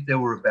 I think there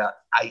were about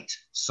 8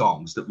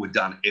 songs that were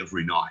done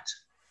every night.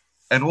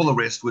 And all the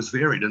rest was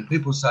varied. And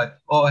people say,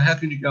 "Oh, how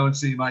can you go and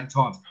see him 8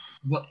 times?"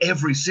 Well,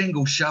 every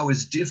single show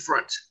is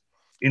different.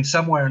 In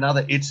some way or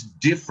another, it's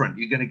different.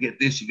 You're going to get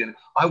this.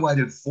 I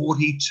waited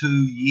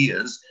 42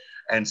 years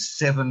and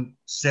seven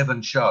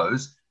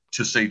shows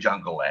to see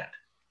Jungle Land.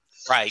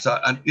 Right. So,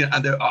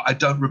 I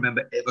don't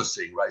remember ever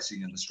seeing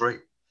Racing in the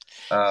Street.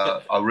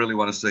 I really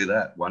want to see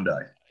that one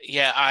day.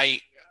 Yeah,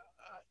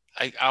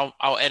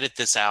 I'll edit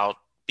this out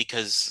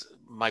because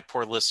my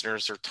poor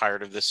listeners are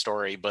tired of this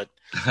story, but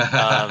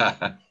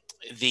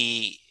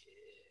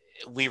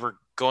we were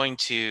going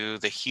to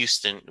the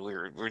Houston.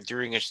 We're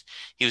doing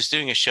he was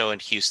doing a show in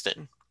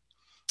Houston,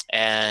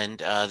 and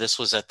this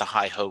was at the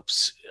High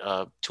Hopes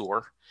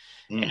tour,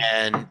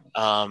 and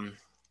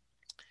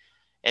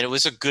it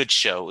was a good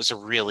show. It was a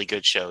really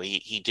good show.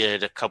 He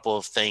did a couple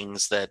of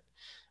things that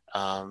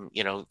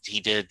he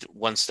did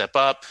One Step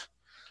Up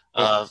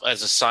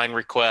as a sign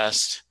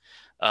request.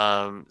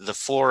 The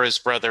Flores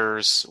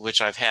brothers,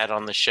 which I've had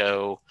on the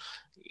show,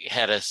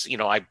 had us.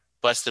 I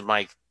busted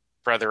my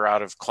brother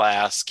out of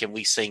class. Can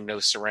we sing No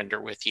Surrender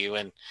with you?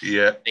 And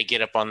they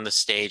get up on the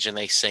stage and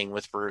they sing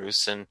with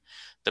Bruce, and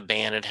the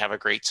band would have a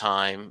great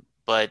time.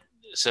 But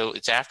so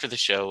it's after the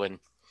show, and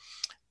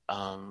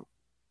I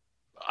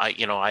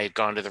had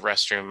gone to the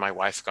restroom. My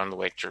wife had gone to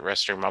the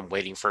restroom. I'm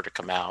waiting for her to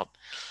come out,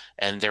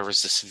 and there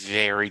was this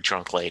very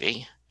drunk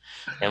lady,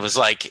 and was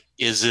like,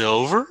 "Is it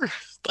over?"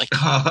 Like,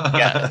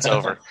 "Yeah, it's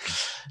over."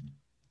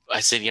 I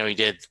said, he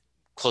did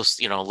close,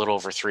 a little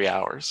over 3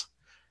 hours,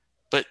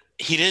 but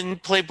he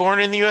didn't play Born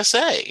in the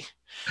USA.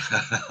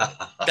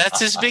 That's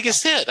his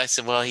biggest hit. I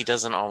said, well, he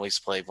doesn't always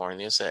play Born in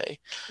the USA,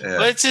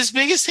 but it's his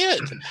biggest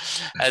hit.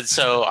 And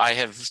so I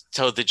have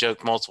told the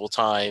joke multiple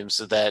times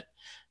that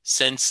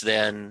since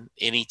then,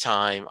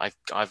 anytime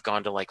I've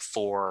gone to like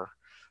 4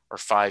 or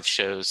 5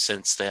 shows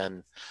since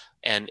then.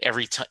 And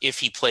every time, if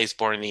he plays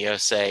Born in the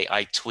USA,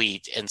 I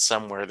tweet, and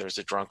somewhere there's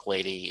a drunk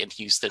lady in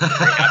Houston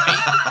very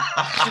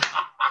happy.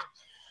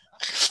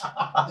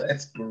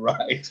 That's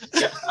great.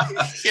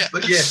 Yeah.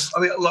 But yeah,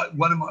 I mean, like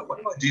one of my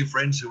dear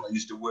friends who I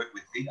used to work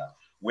with here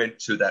went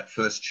to that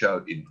first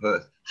show in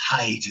Perth,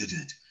 hated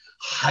it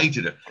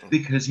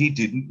because he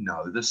didn't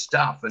know the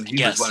stuff, and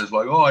he was one who's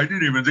like, "Oh, I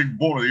didn't even think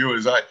Born in the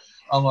USA."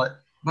 I'm like,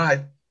 mate,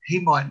 he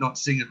might not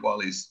sing it while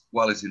he's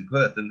in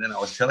Perth. And then I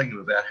was telling him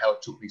about how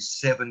it took me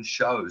 7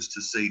 shows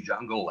to see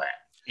Jungle Land.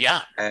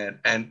 Yeah. And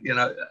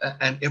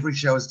and every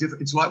show is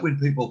different. It's like when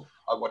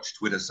I watch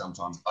Twitter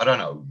sometimes. I don't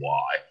know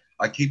why.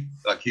 I keep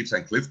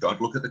saying, "Cliff, don't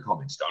look at the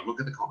comments. Don't look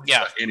at the comments."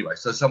 Yeah. But anyway,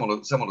 so someone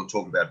will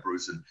talk about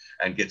Bruce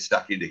and get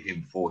stuck into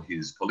him for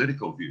his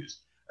political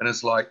views. And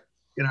it's like,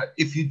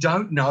 if you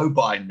don't know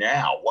by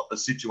now what the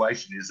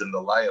situation is and the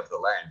lay of the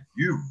land,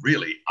 you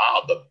really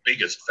are the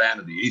biggest fan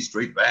of the E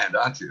Street Band,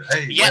 aren't you?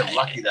 Hey, we're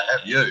lucky to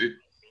have you.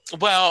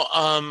 Well,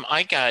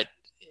 I got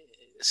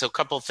a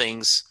couple of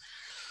things.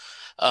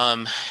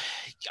 I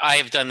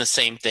have done the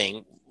same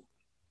thing.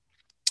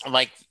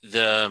 Like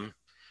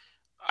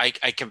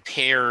I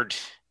compared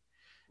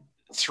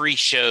 3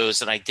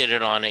 shows, and I did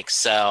it on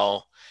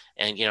Excel,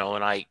 and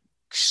and I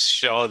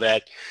show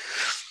that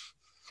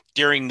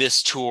during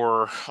this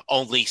tour,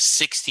 only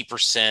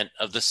 60%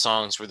 of the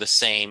songs were the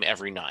same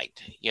every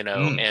night,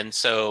 and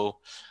so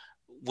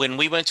when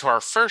we went to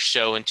our first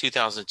show in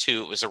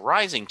 2002, it was a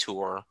Rising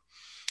tour,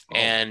 Oh,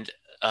 and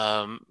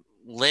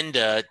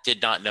Linda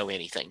did not know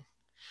anything.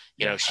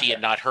 yeah. She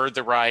had not heard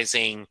the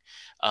Rising.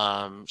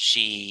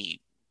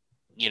 She,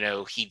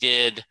 he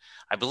did,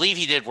 I believe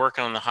he did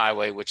Working on the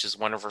Highway, which is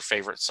one of her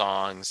favorite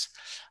songs.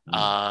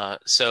 Mm.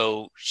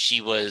 So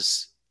she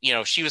was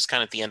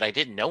kind of at the end. I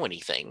didn't know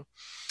anything.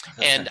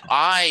 And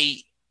I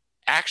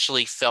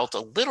actually felt a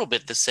little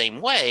bit the same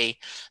way,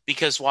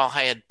 because while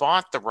I had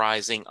bought The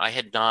Rising, I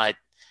had not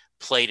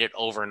played it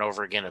over and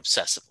over again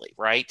obsessively,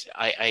 right?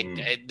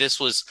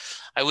 Mm.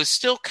 I was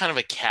still kind of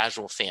a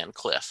casual fan,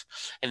 Cliff.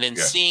 And then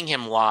Yeah. seeing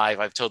him live,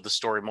 I've told the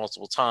story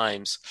multiple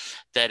times,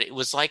 that it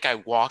was like I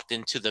walked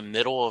into the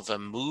middle of a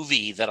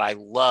movie that I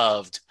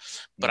loved,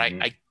 but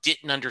Hmm. I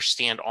didn't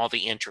understand all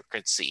the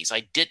intricacies.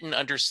 I didn't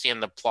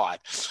understand the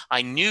plot.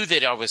 I knew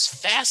that I was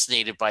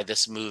fascinated by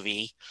this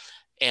movie,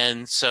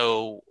 and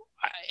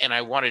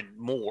I wanted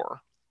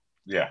more.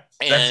 Yeah,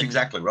 that's And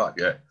exactly right.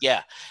 Yeah.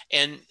 yeah,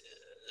 and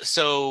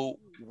so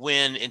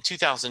when in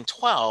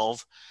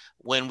 2012,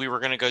 when we were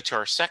going to go to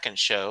our second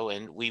show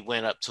and we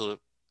went up to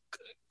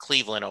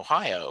Cleveland,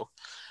 Ohio,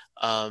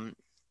 um,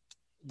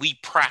 we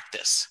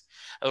practice.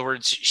 In other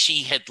words,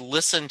 she had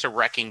listened to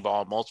Wrecking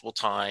Ball multiple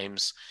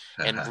times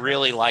and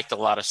really liked a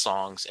lot of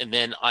songs. And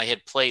then I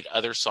had played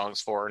other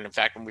songs for her. And in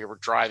fact, when we were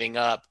driving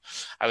up,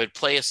 I would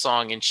play a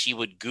song and she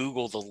would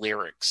Google the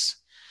lyrics.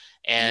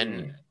 And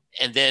Mm.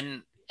 and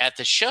then at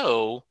the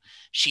show,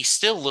 she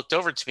still looked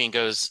over to me and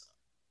goes,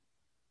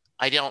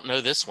 I don't know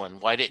this one.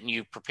 Why didn't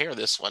you prepare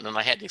this one? And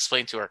I had to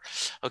explain to her,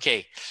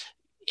 okay,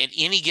 at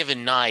any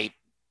given night,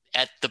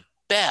 at the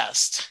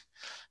best,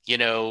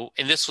 and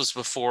this was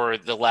before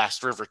the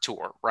last River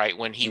tour, right?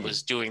 When he Mm.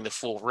 was doing the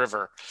full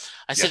River.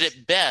 I said, Yes.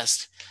 at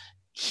best,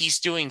 he's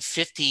doing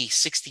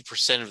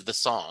 50-60% of the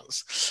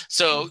songs.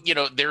 So,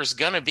 Mm. there's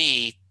going to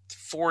be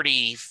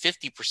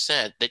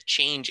 40-50% that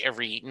change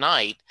every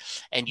night,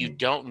 and you Mm.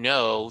 don't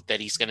know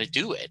that he's going to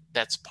do it.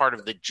 That's part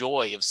of the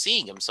joy of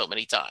seeing him so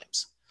many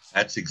times.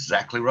 That's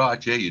exactly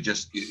right. Yeah,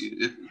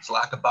 it's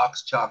like a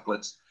box of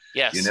chocolates. You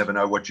Yes, never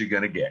know what you're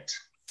going to get.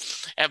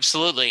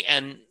 absolutely.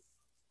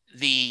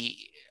 The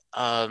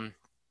um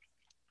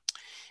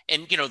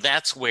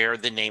that's where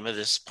the name of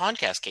this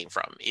podcast came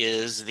from,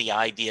 is the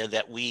idea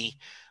that we,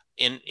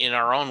 in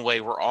our own way,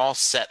 we're all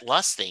set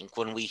lusting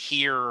when we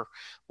hear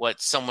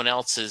what someone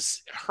else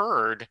has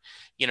heard.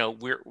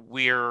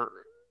 We're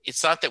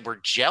it's not that we're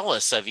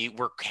jealous of you,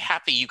 we're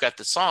happy you got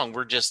the song,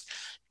 we're just,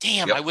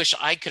 damn, I Yep. wish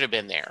I could have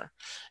been there.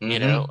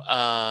 Mm-hmm.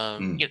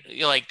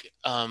 Mm. Like,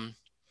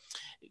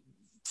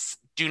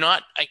 do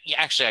not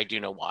actually, I do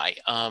know why.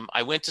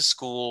 I went to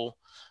school,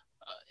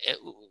 it,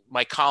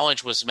 my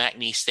college was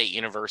McNeese State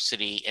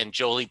University, and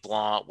Jolie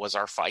Blanc was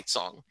our fight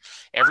song.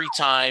 Every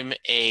time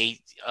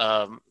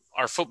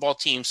our football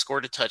team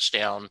scored a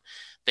touchdown,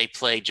 they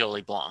played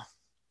Jolie Blanc.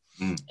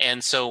 Mm.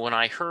 And so when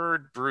I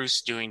heard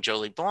Bruce doing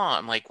Jolie Blanc,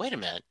 I'm like, wait a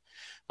minute,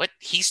 what?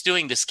 He's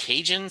doing this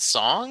Cajun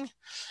song?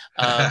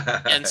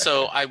 And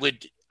so I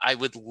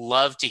would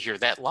love to hear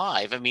that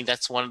live. I mean,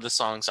 that's one of the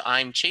songs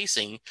I'm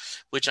chasing,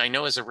 which I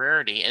know is a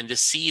rarity. And to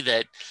see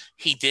that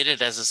he did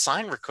it as a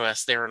sign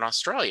request there in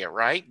Australia,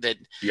 right? That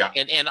Yeah.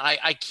 and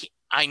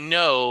I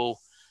know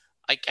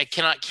I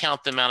cannot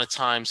count the amount of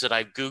times that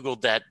I've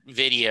Googled that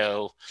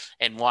video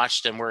and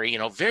watched them where,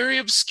 very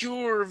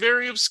obscure,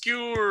 very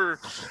obscure.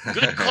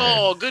 Good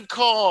call, good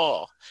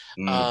call.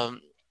 Mm.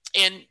 Um,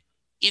 and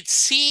it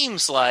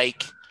seems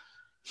like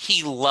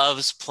he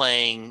loves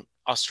playing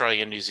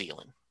Australia, New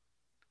Zealand.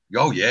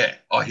 Oh yeah.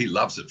 Oh, he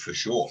loves it for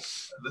sure.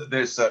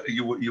 There's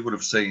you would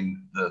have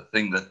seen the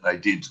thing that they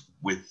did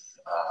with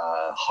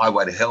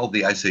Highway to Hell,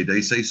 the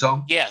AC/DC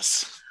song.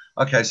 Yes.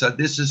 Okay, so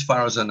this, as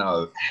far as I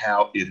know,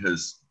 how it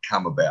has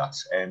come about,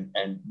 and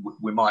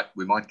we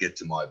might get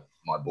to my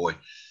boy,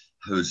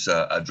 who's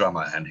a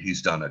drummer, and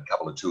he's done a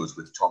couple of tours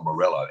with Tom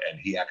Morello, and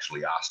he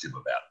actually asked him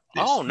about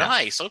Oh, this. Now,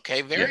 nice. Okay,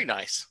 yeah. very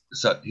nice.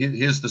 So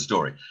here's the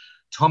story.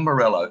 Tom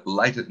Morello,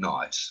 late at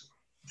night,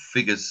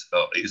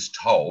 is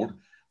told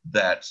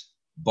that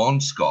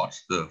Bon Scott,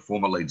 the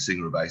former lead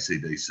singer of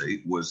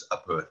AC/DC, was a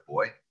Perth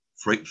boy,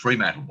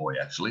 Fremantle boy,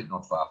 actually,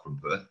 not far from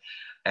Perth,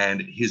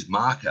 and his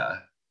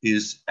marker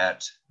is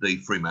at the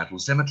Fremantle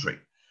Cemetery.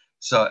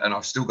 So, and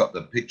I've still got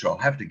the picture. I'll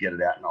have to get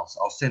it out and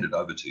I'll send it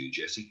over to you,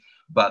 Jesse.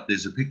 But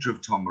there's a picture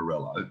of Tom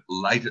Morello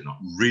late at night,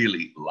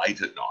 really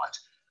late at night,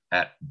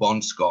 at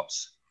Bon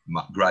Scott's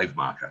grave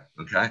marker.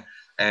 Okay.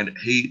 And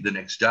he, the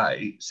next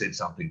day, said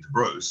something to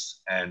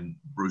Bruce, and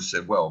Bruce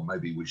said, well,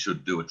 maybe we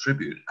should do a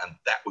tribute. And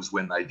that was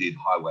when they did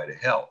Highway to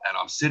Hell. And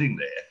I'm sitting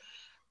there,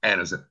 and it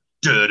was a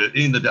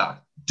in the dark,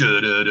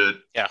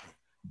 Yeah.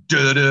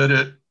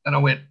 and I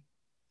went,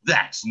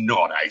 that's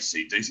not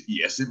AC/DC.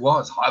 Yes, it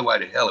was Highway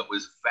to Hell. It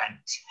was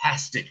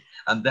fantastic.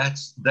 And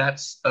that's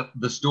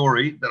the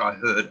story that I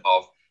heard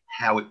of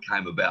how it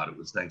came about. It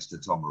was thanks to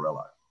Tom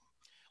Morello.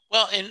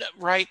 Well, and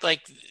right,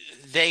 like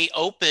they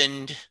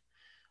opened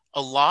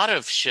a lot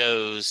of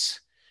shows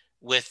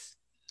with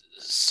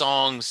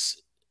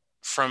songs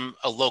from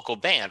a local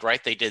band,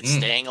 right? They did Mm.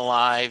 Staying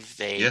Alive.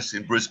 They Yes,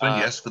 in Brisbane.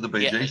 Yes, for the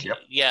Bee yeah, Gees. Yep.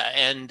 yeah,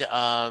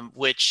 and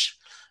which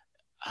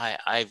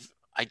I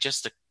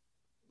just a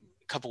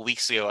couple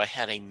weeks ago I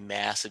had a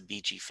massive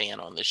BG fan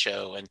on the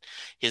show, and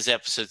his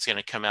episode's going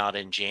to come out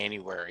in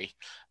January.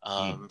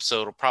 Mm.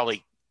 So it'll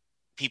probably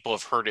people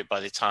have heard it by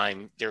the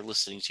time they're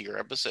listening to your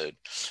episode.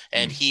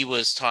 And Mm. he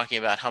was talking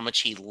about how much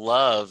he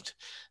loved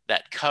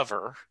that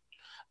cover.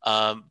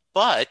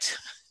 But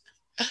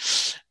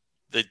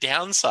the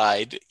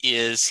downside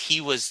is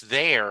he was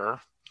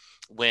there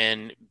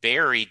when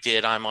Barry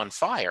did I'm on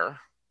Fire.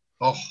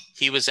 Oh,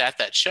 He was at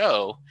that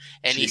show,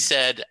 and he gee.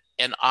 said,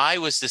 and I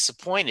was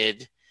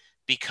disappointed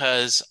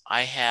because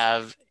I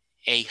have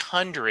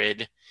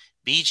 100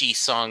 Bee Gees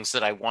songs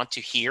that I want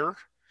to hear,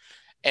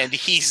 and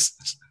he's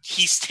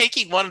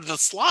taking one of the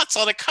slots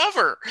on a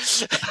cover.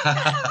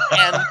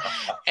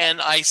 and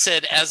I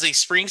said, as a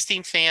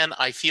Springsteen fan,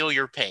 I feel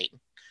your pain.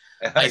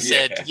 I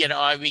said,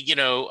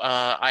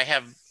 I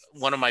have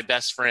one of my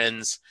best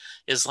friends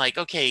is like,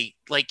 okay,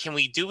 like, can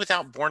we do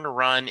without Born to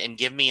Run and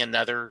give me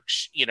another,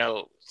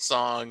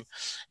 song?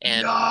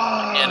 And No,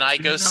 I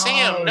go,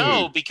 Sam,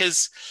 no. no,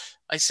 because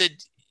I said,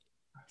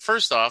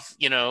 first off,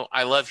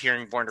 I love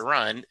hearing Born to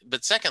Run,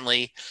 but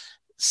secondly,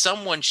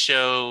 someone's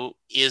show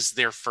is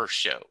their first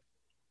show.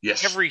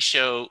 Yes. Every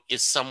show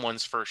is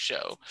someone's first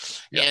show.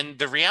 Yep. And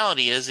the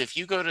reality is, if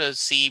you go to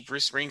see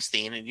Bruce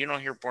Springsteen and you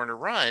don't hear Born to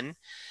Run,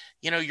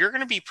 you're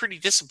going to be pretty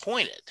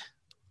disappointed.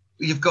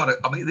 You've got it.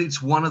 I mean,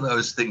 it's one of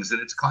those things that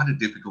it's kind of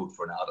difficult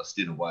for an artist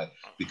in a way,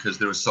 because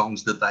there are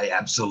songs that they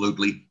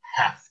absolutely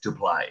have to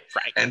play.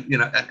 Right. And,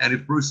 and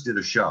if Bruce did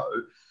a show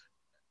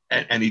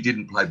and he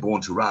didn't play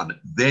Born to Run,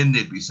 then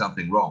there'd be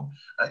something wrong.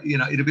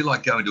 It'd be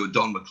like going to a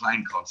Don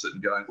McLean concert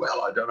and going,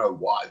 well, I don't know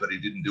why, but he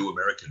didn't do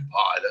American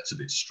Pie. That's a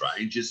bit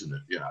strange, isn't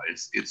it?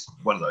 It's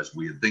one of those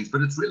weird things.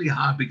 But it's really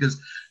hard because,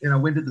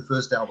 when did the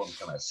first album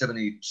come out?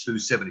 72,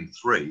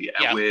 73.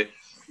 Yeah.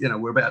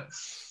 And we're about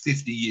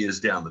 50 years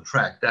down the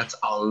track. That's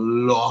a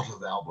lot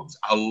of albums,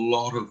 a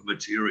lot of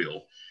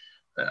material.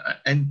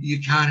 And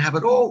you can't have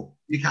it all.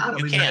 You can't.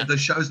 The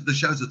shows are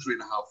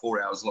 3.5,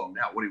 4 hours long.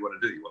 Now, what do you want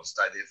to do? You want to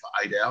stay there for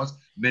 8 hours?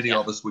 Many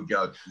of us would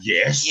go,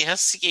 yes.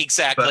 Yes,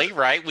 exactly.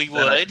 Right. We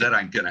would. That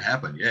ain't going to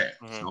happen. Yeah.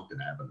 Mm-hmm. It's not going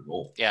to happen at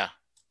all. Yeah.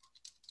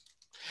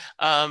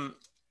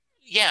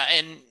 Yeah.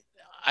 And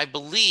I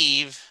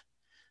believe,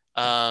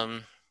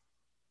 I'm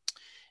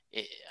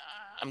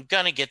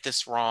going to get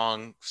this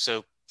wrong,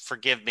 so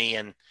forgive me,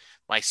 and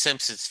my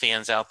Simpsons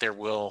fans out there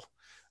will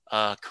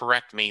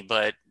correct me,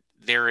 but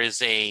there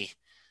is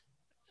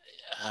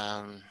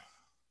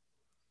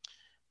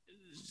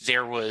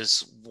there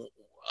was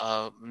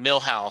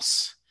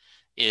Milhouse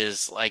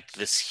is like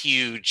this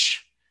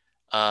huge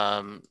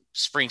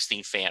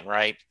Springsteen fan,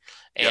 right?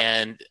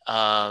 Yep.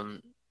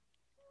 And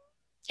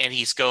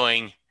he's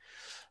going,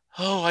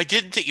 oh, I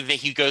didn't think that.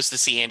 He goes to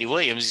see Andy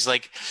Williams. He's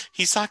like,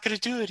 he's not going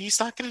to do it. He's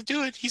not going to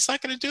do it. He's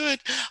not going to do it.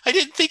 I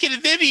didn't think it.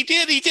 And then he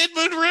did. He did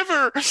Moon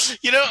River, and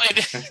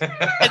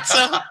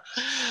so,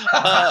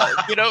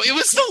 it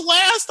was the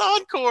last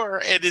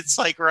encore. And it's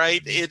like,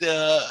 right.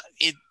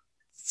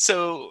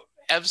 So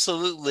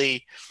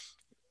absolutely,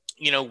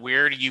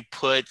 where do you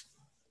put,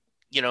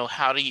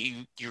 how do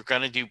you're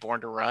going to do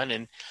Born to Run?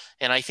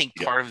 And I think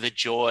part of the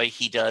joy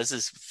he does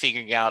is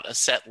figuring out a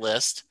set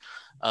list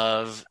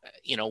of,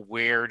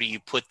 where do you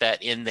put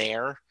that in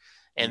there?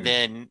 And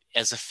then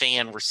as a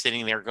fan, we're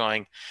sitting there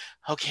going,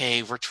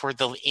 okay, we're toward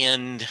the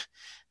end,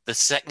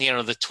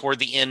 toward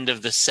the end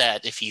of the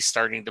set, if he's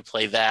starting to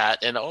play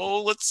that, and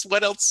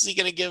what else is he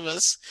going to give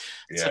us?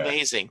 It's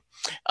amazing.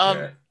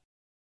 I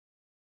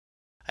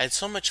had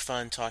so much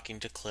fun talking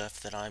to Cliff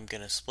that I'm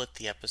going to split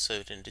the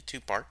episode into 2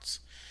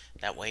 parts.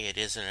 That way it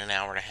isn't an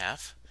hour and a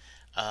half.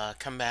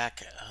 Come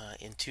back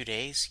in 2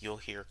 days. You'll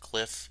hear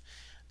Cliff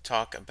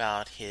talk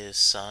about his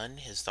son,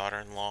 his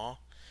daughter-in-law,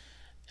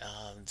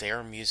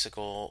 their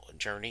musical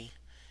journey,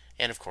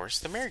 and of course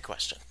the Mary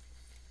question.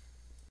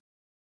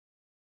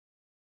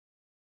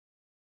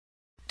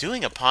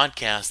 Doing a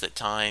podcast at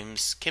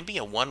times can be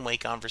a one-way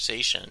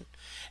conversation,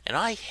 and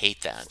I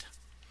hate that.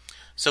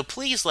 So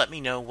please let me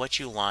know what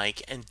you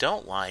like and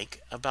don't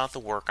like about the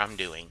work I'm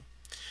doing.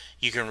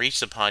 You can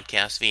reach the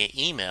podcast via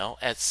email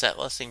at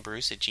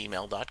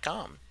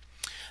setlistingbruce@gmail.com.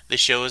 The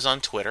show is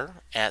on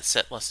Twitter at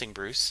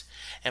setlistingbruce,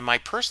 and my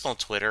personal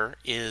Twitter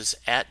is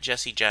at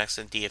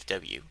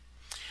jessejacksondfw.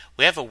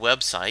 We have a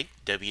website,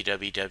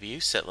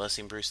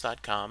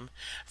 www.setlistingbruce.com.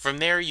 From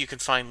there, you can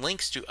find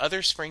links to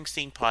other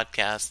Springsteen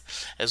podcasts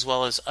as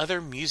well as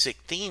other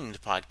music-themed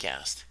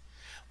podcasts.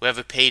 We have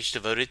a page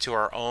devoted to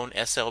our own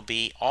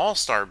SLB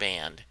All-Star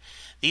Band.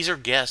 These are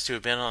guests who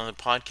have been on the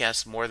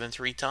podcast more than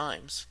 3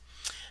 times.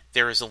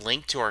 There is a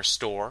link to our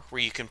store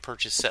where you can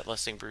purchase Set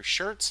Listing Bruce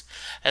shirts,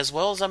 as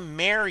well as a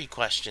Mary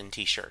Question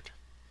t-shirt.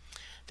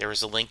 There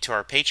is a link to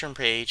our Patreon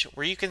page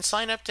where you can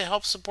sign up to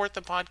help support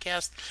the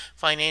podcast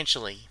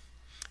financially.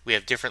 We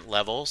have different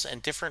levels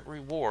and different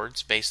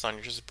rewards based on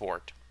your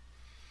support.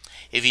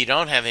 If you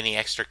don't have any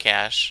extra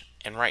cash,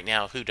 and right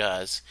now, who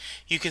does?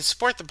 You can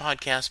support the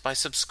podcast by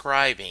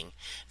subscribing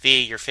via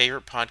your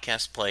favorite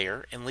podcast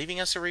player and leaving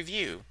us a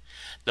review.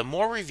 The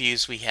more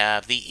reviews we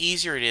have, the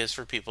easier it is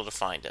for people to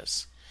find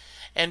us.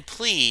 And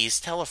please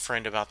tell a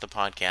friend about the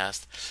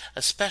podcast,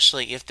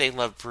 especially if they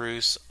love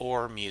Bruce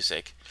or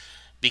music,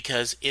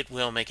 because it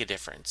will make a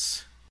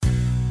difference.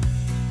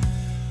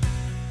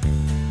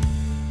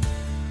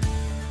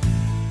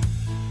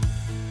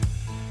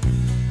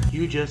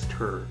 You just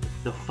heard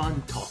the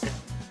fun talking,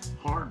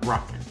 hard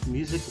rocking,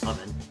 music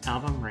loving,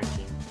 album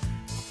ranking,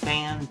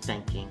 fan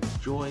thinking,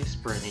 joy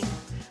spreading,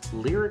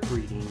 lyric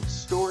reading,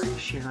 story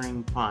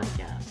sharing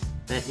podcast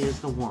that is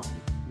the one,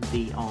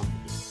 the only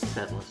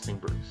Set Listing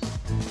Bruce.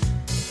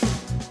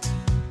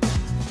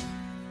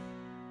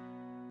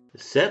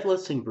 Set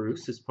Listing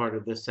Bruce is part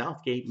of the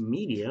Southgate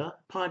Media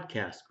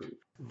podcast group.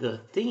 The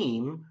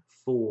theme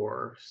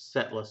for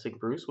Set Listing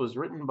Bruce was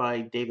written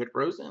by David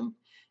Rosen,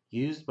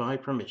 used by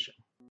permission.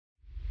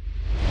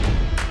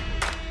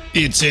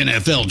 It's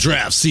NFL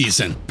draft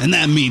season, and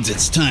that means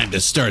it's time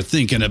to start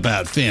thinking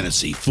about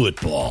fantasy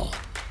football.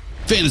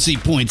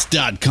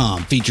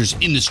 FantasyPoints.com features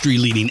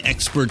industry-leading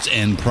experts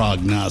and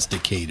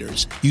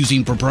prognosticators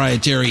using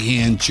proprietary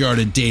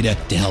hand-charted data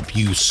to help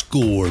you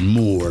score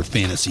more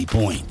fantasy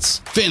points.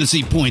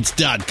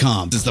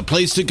 FantasyPoints.com is the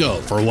place to go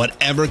for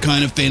whatever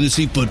kind of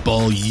fantasy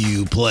football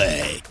you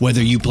play.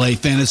 Whether you play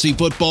fantasy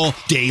football,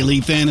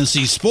 daily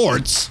fantasy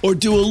sports, or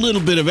do a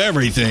little bit of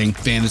everything,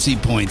 Fantasy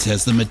Points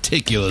has the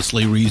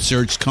meticulously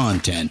researched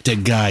content to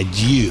guide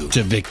you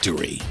to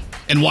victory.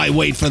 And why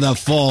wait for the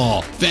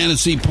fall?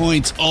 Fantasy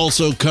Points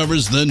also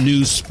covers the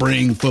new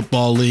spring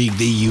football league,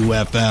 the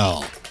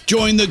UFL.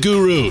 Join the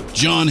guru,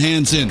 John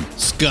Hansen,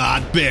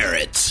 Scott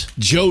Barrett,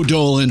 Joe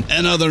Dolan,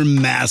 and other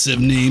massive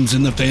names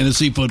in the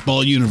fantasy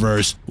football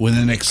universe with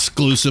an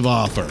exclusive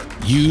offer.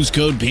 Use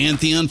code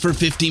Pantheon for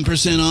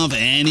 15% off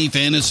any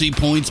Fantasy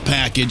Points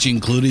package,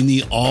 including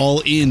the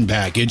all-in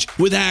package,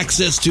 with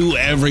access to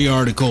every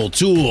article,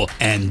 tool,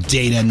 and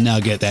data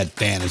nugget that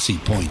Fantasy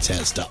Points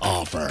has to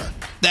offer.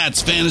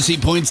 That's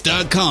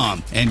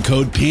FantasyPoints.com and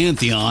code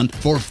Pantheon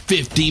for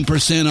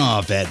 15%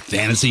 off at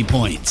Fantasy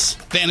Points.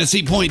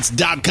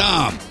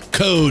 FantasyPoints.com,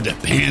 code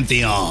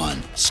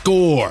Pantheon.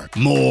 Score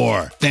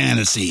more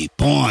fantasy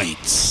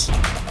points.